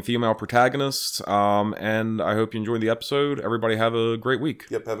involving female protagonists. And I hope you enjoyed the episode. Everybody have a great week.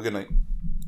 Yep. Have a good night.